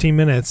over in 15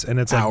 minutes, and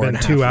it's like Hour been and a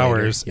half 2 later.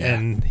 hours, Yeah.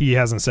 and he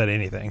hasn't said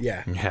anything.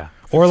 Yeah, Yeah.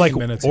 Or like, 15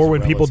 minutes or is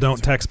when well people as don't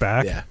it's- text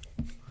back, yeah.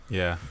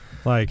 Yeah.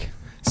 like,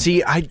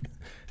 See,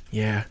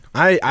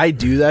 I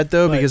do that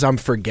though because I'm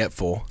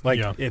forgetful. Like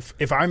Yeah.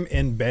 if I'm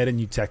in bed and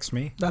you text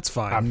me, that's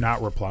fine. I'm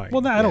not replying.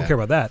 Well, no, I don't Yeah. care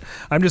about that.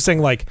 I'm just saying,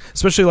 like,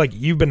 especially like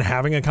you've been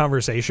having a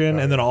conversation,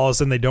 and then all of a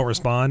sudden they don't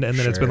respond, and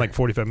then it's been Sure. like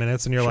 45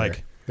 minutes, and you're Sure.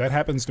 like, That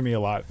happens to me a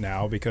lot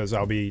now because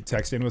I'll be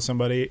texting with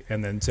somebody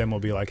and then Tim will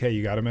be like, "Hey,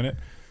 you got a minute?"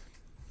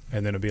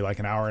 And then it'll be like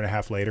an hour and a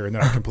half later, and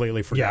then I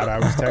completely forgot Yeah. I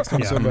was texting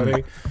Yeah.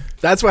 somebody.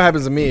 That's what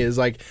happens to me is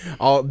like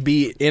I'll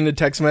be in a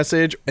text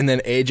message and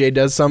then AJ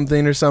does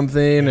something or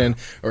something and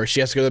or she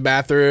has to go to the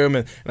bathroom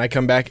and I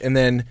come back and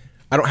then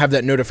I don't have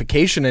that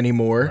notification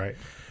anymore. Right.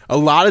 A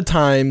lot of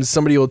times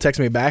somebody will text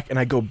me back and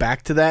I go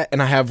back to that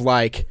and I have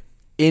like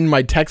in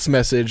my text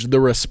message the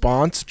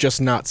response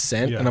just not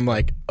sent Yeah. and I'm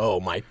like, oh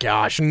my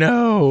gosh,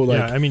 no. Like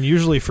yeah. I mean,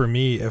 usually for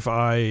me, if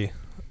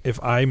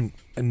I'm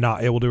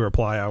not able to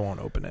reply, I won't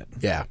open it.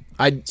 yeah.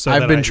 So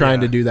I've that been trying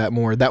yeah. to do that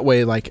more. That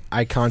way like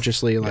I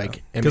consciously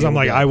like am 'Cause I'm able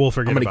like, to- I will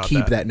forget I'm gonna about keep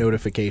that. that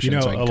notification You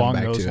know, so I can along come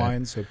back those to it.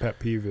 lines, a pet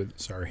peeve.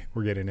 Sorry,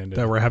 we're getting into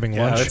That we're having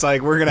Yeah, lunch. it's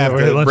like we're gonna have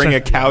We're at to lunch bring time.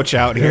 a couch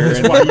out here.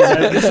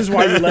 This is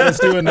why you let us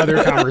do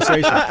another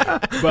conversation.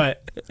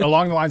 But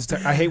along the lines,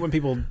 I hate when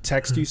people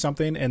text you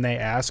something and they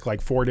ask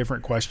like 4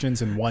 different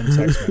questions in one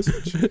text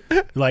message.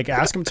 Like,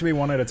 ask them to me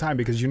one at a time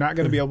because you're not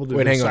going to be able to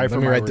Wait, hang on. decipher Let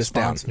me my writ this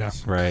down.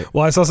 responses. Right.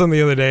 Well, I saw something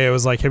the other day. It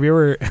was like, have you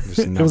ever? Just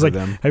It was number like,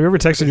 them. have you ever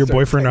texted your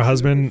boyfriend or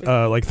husband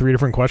like 3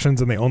 different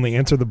questions and they only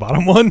answered the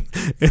bottom one?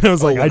 And I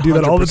was like, I do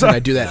that all the 100%, time. I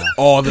do that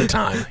all the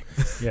time.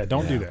 Yeah,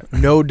 don't do that.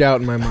 No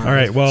doubt in my mind. All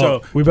right,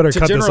 well, So we better to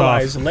cut this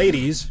generalize, off,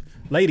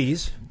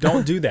 ladies,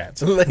 don't do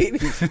that.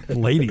 ladies.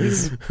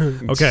 ladies.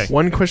 Okay,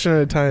 One question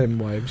at a time,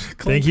 wives.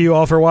 thank you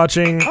all for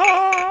watching.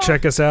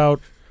 Check us out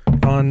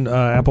on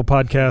Apple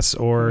Podcasts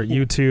or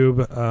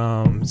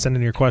YouTube. Send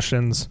in your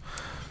questions.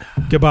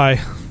 Goodbye.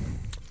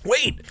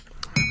 Wait.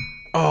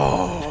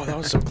 Oh, that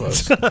was so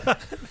close.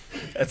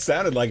 That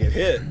sounded like it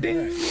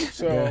hit.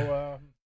 So.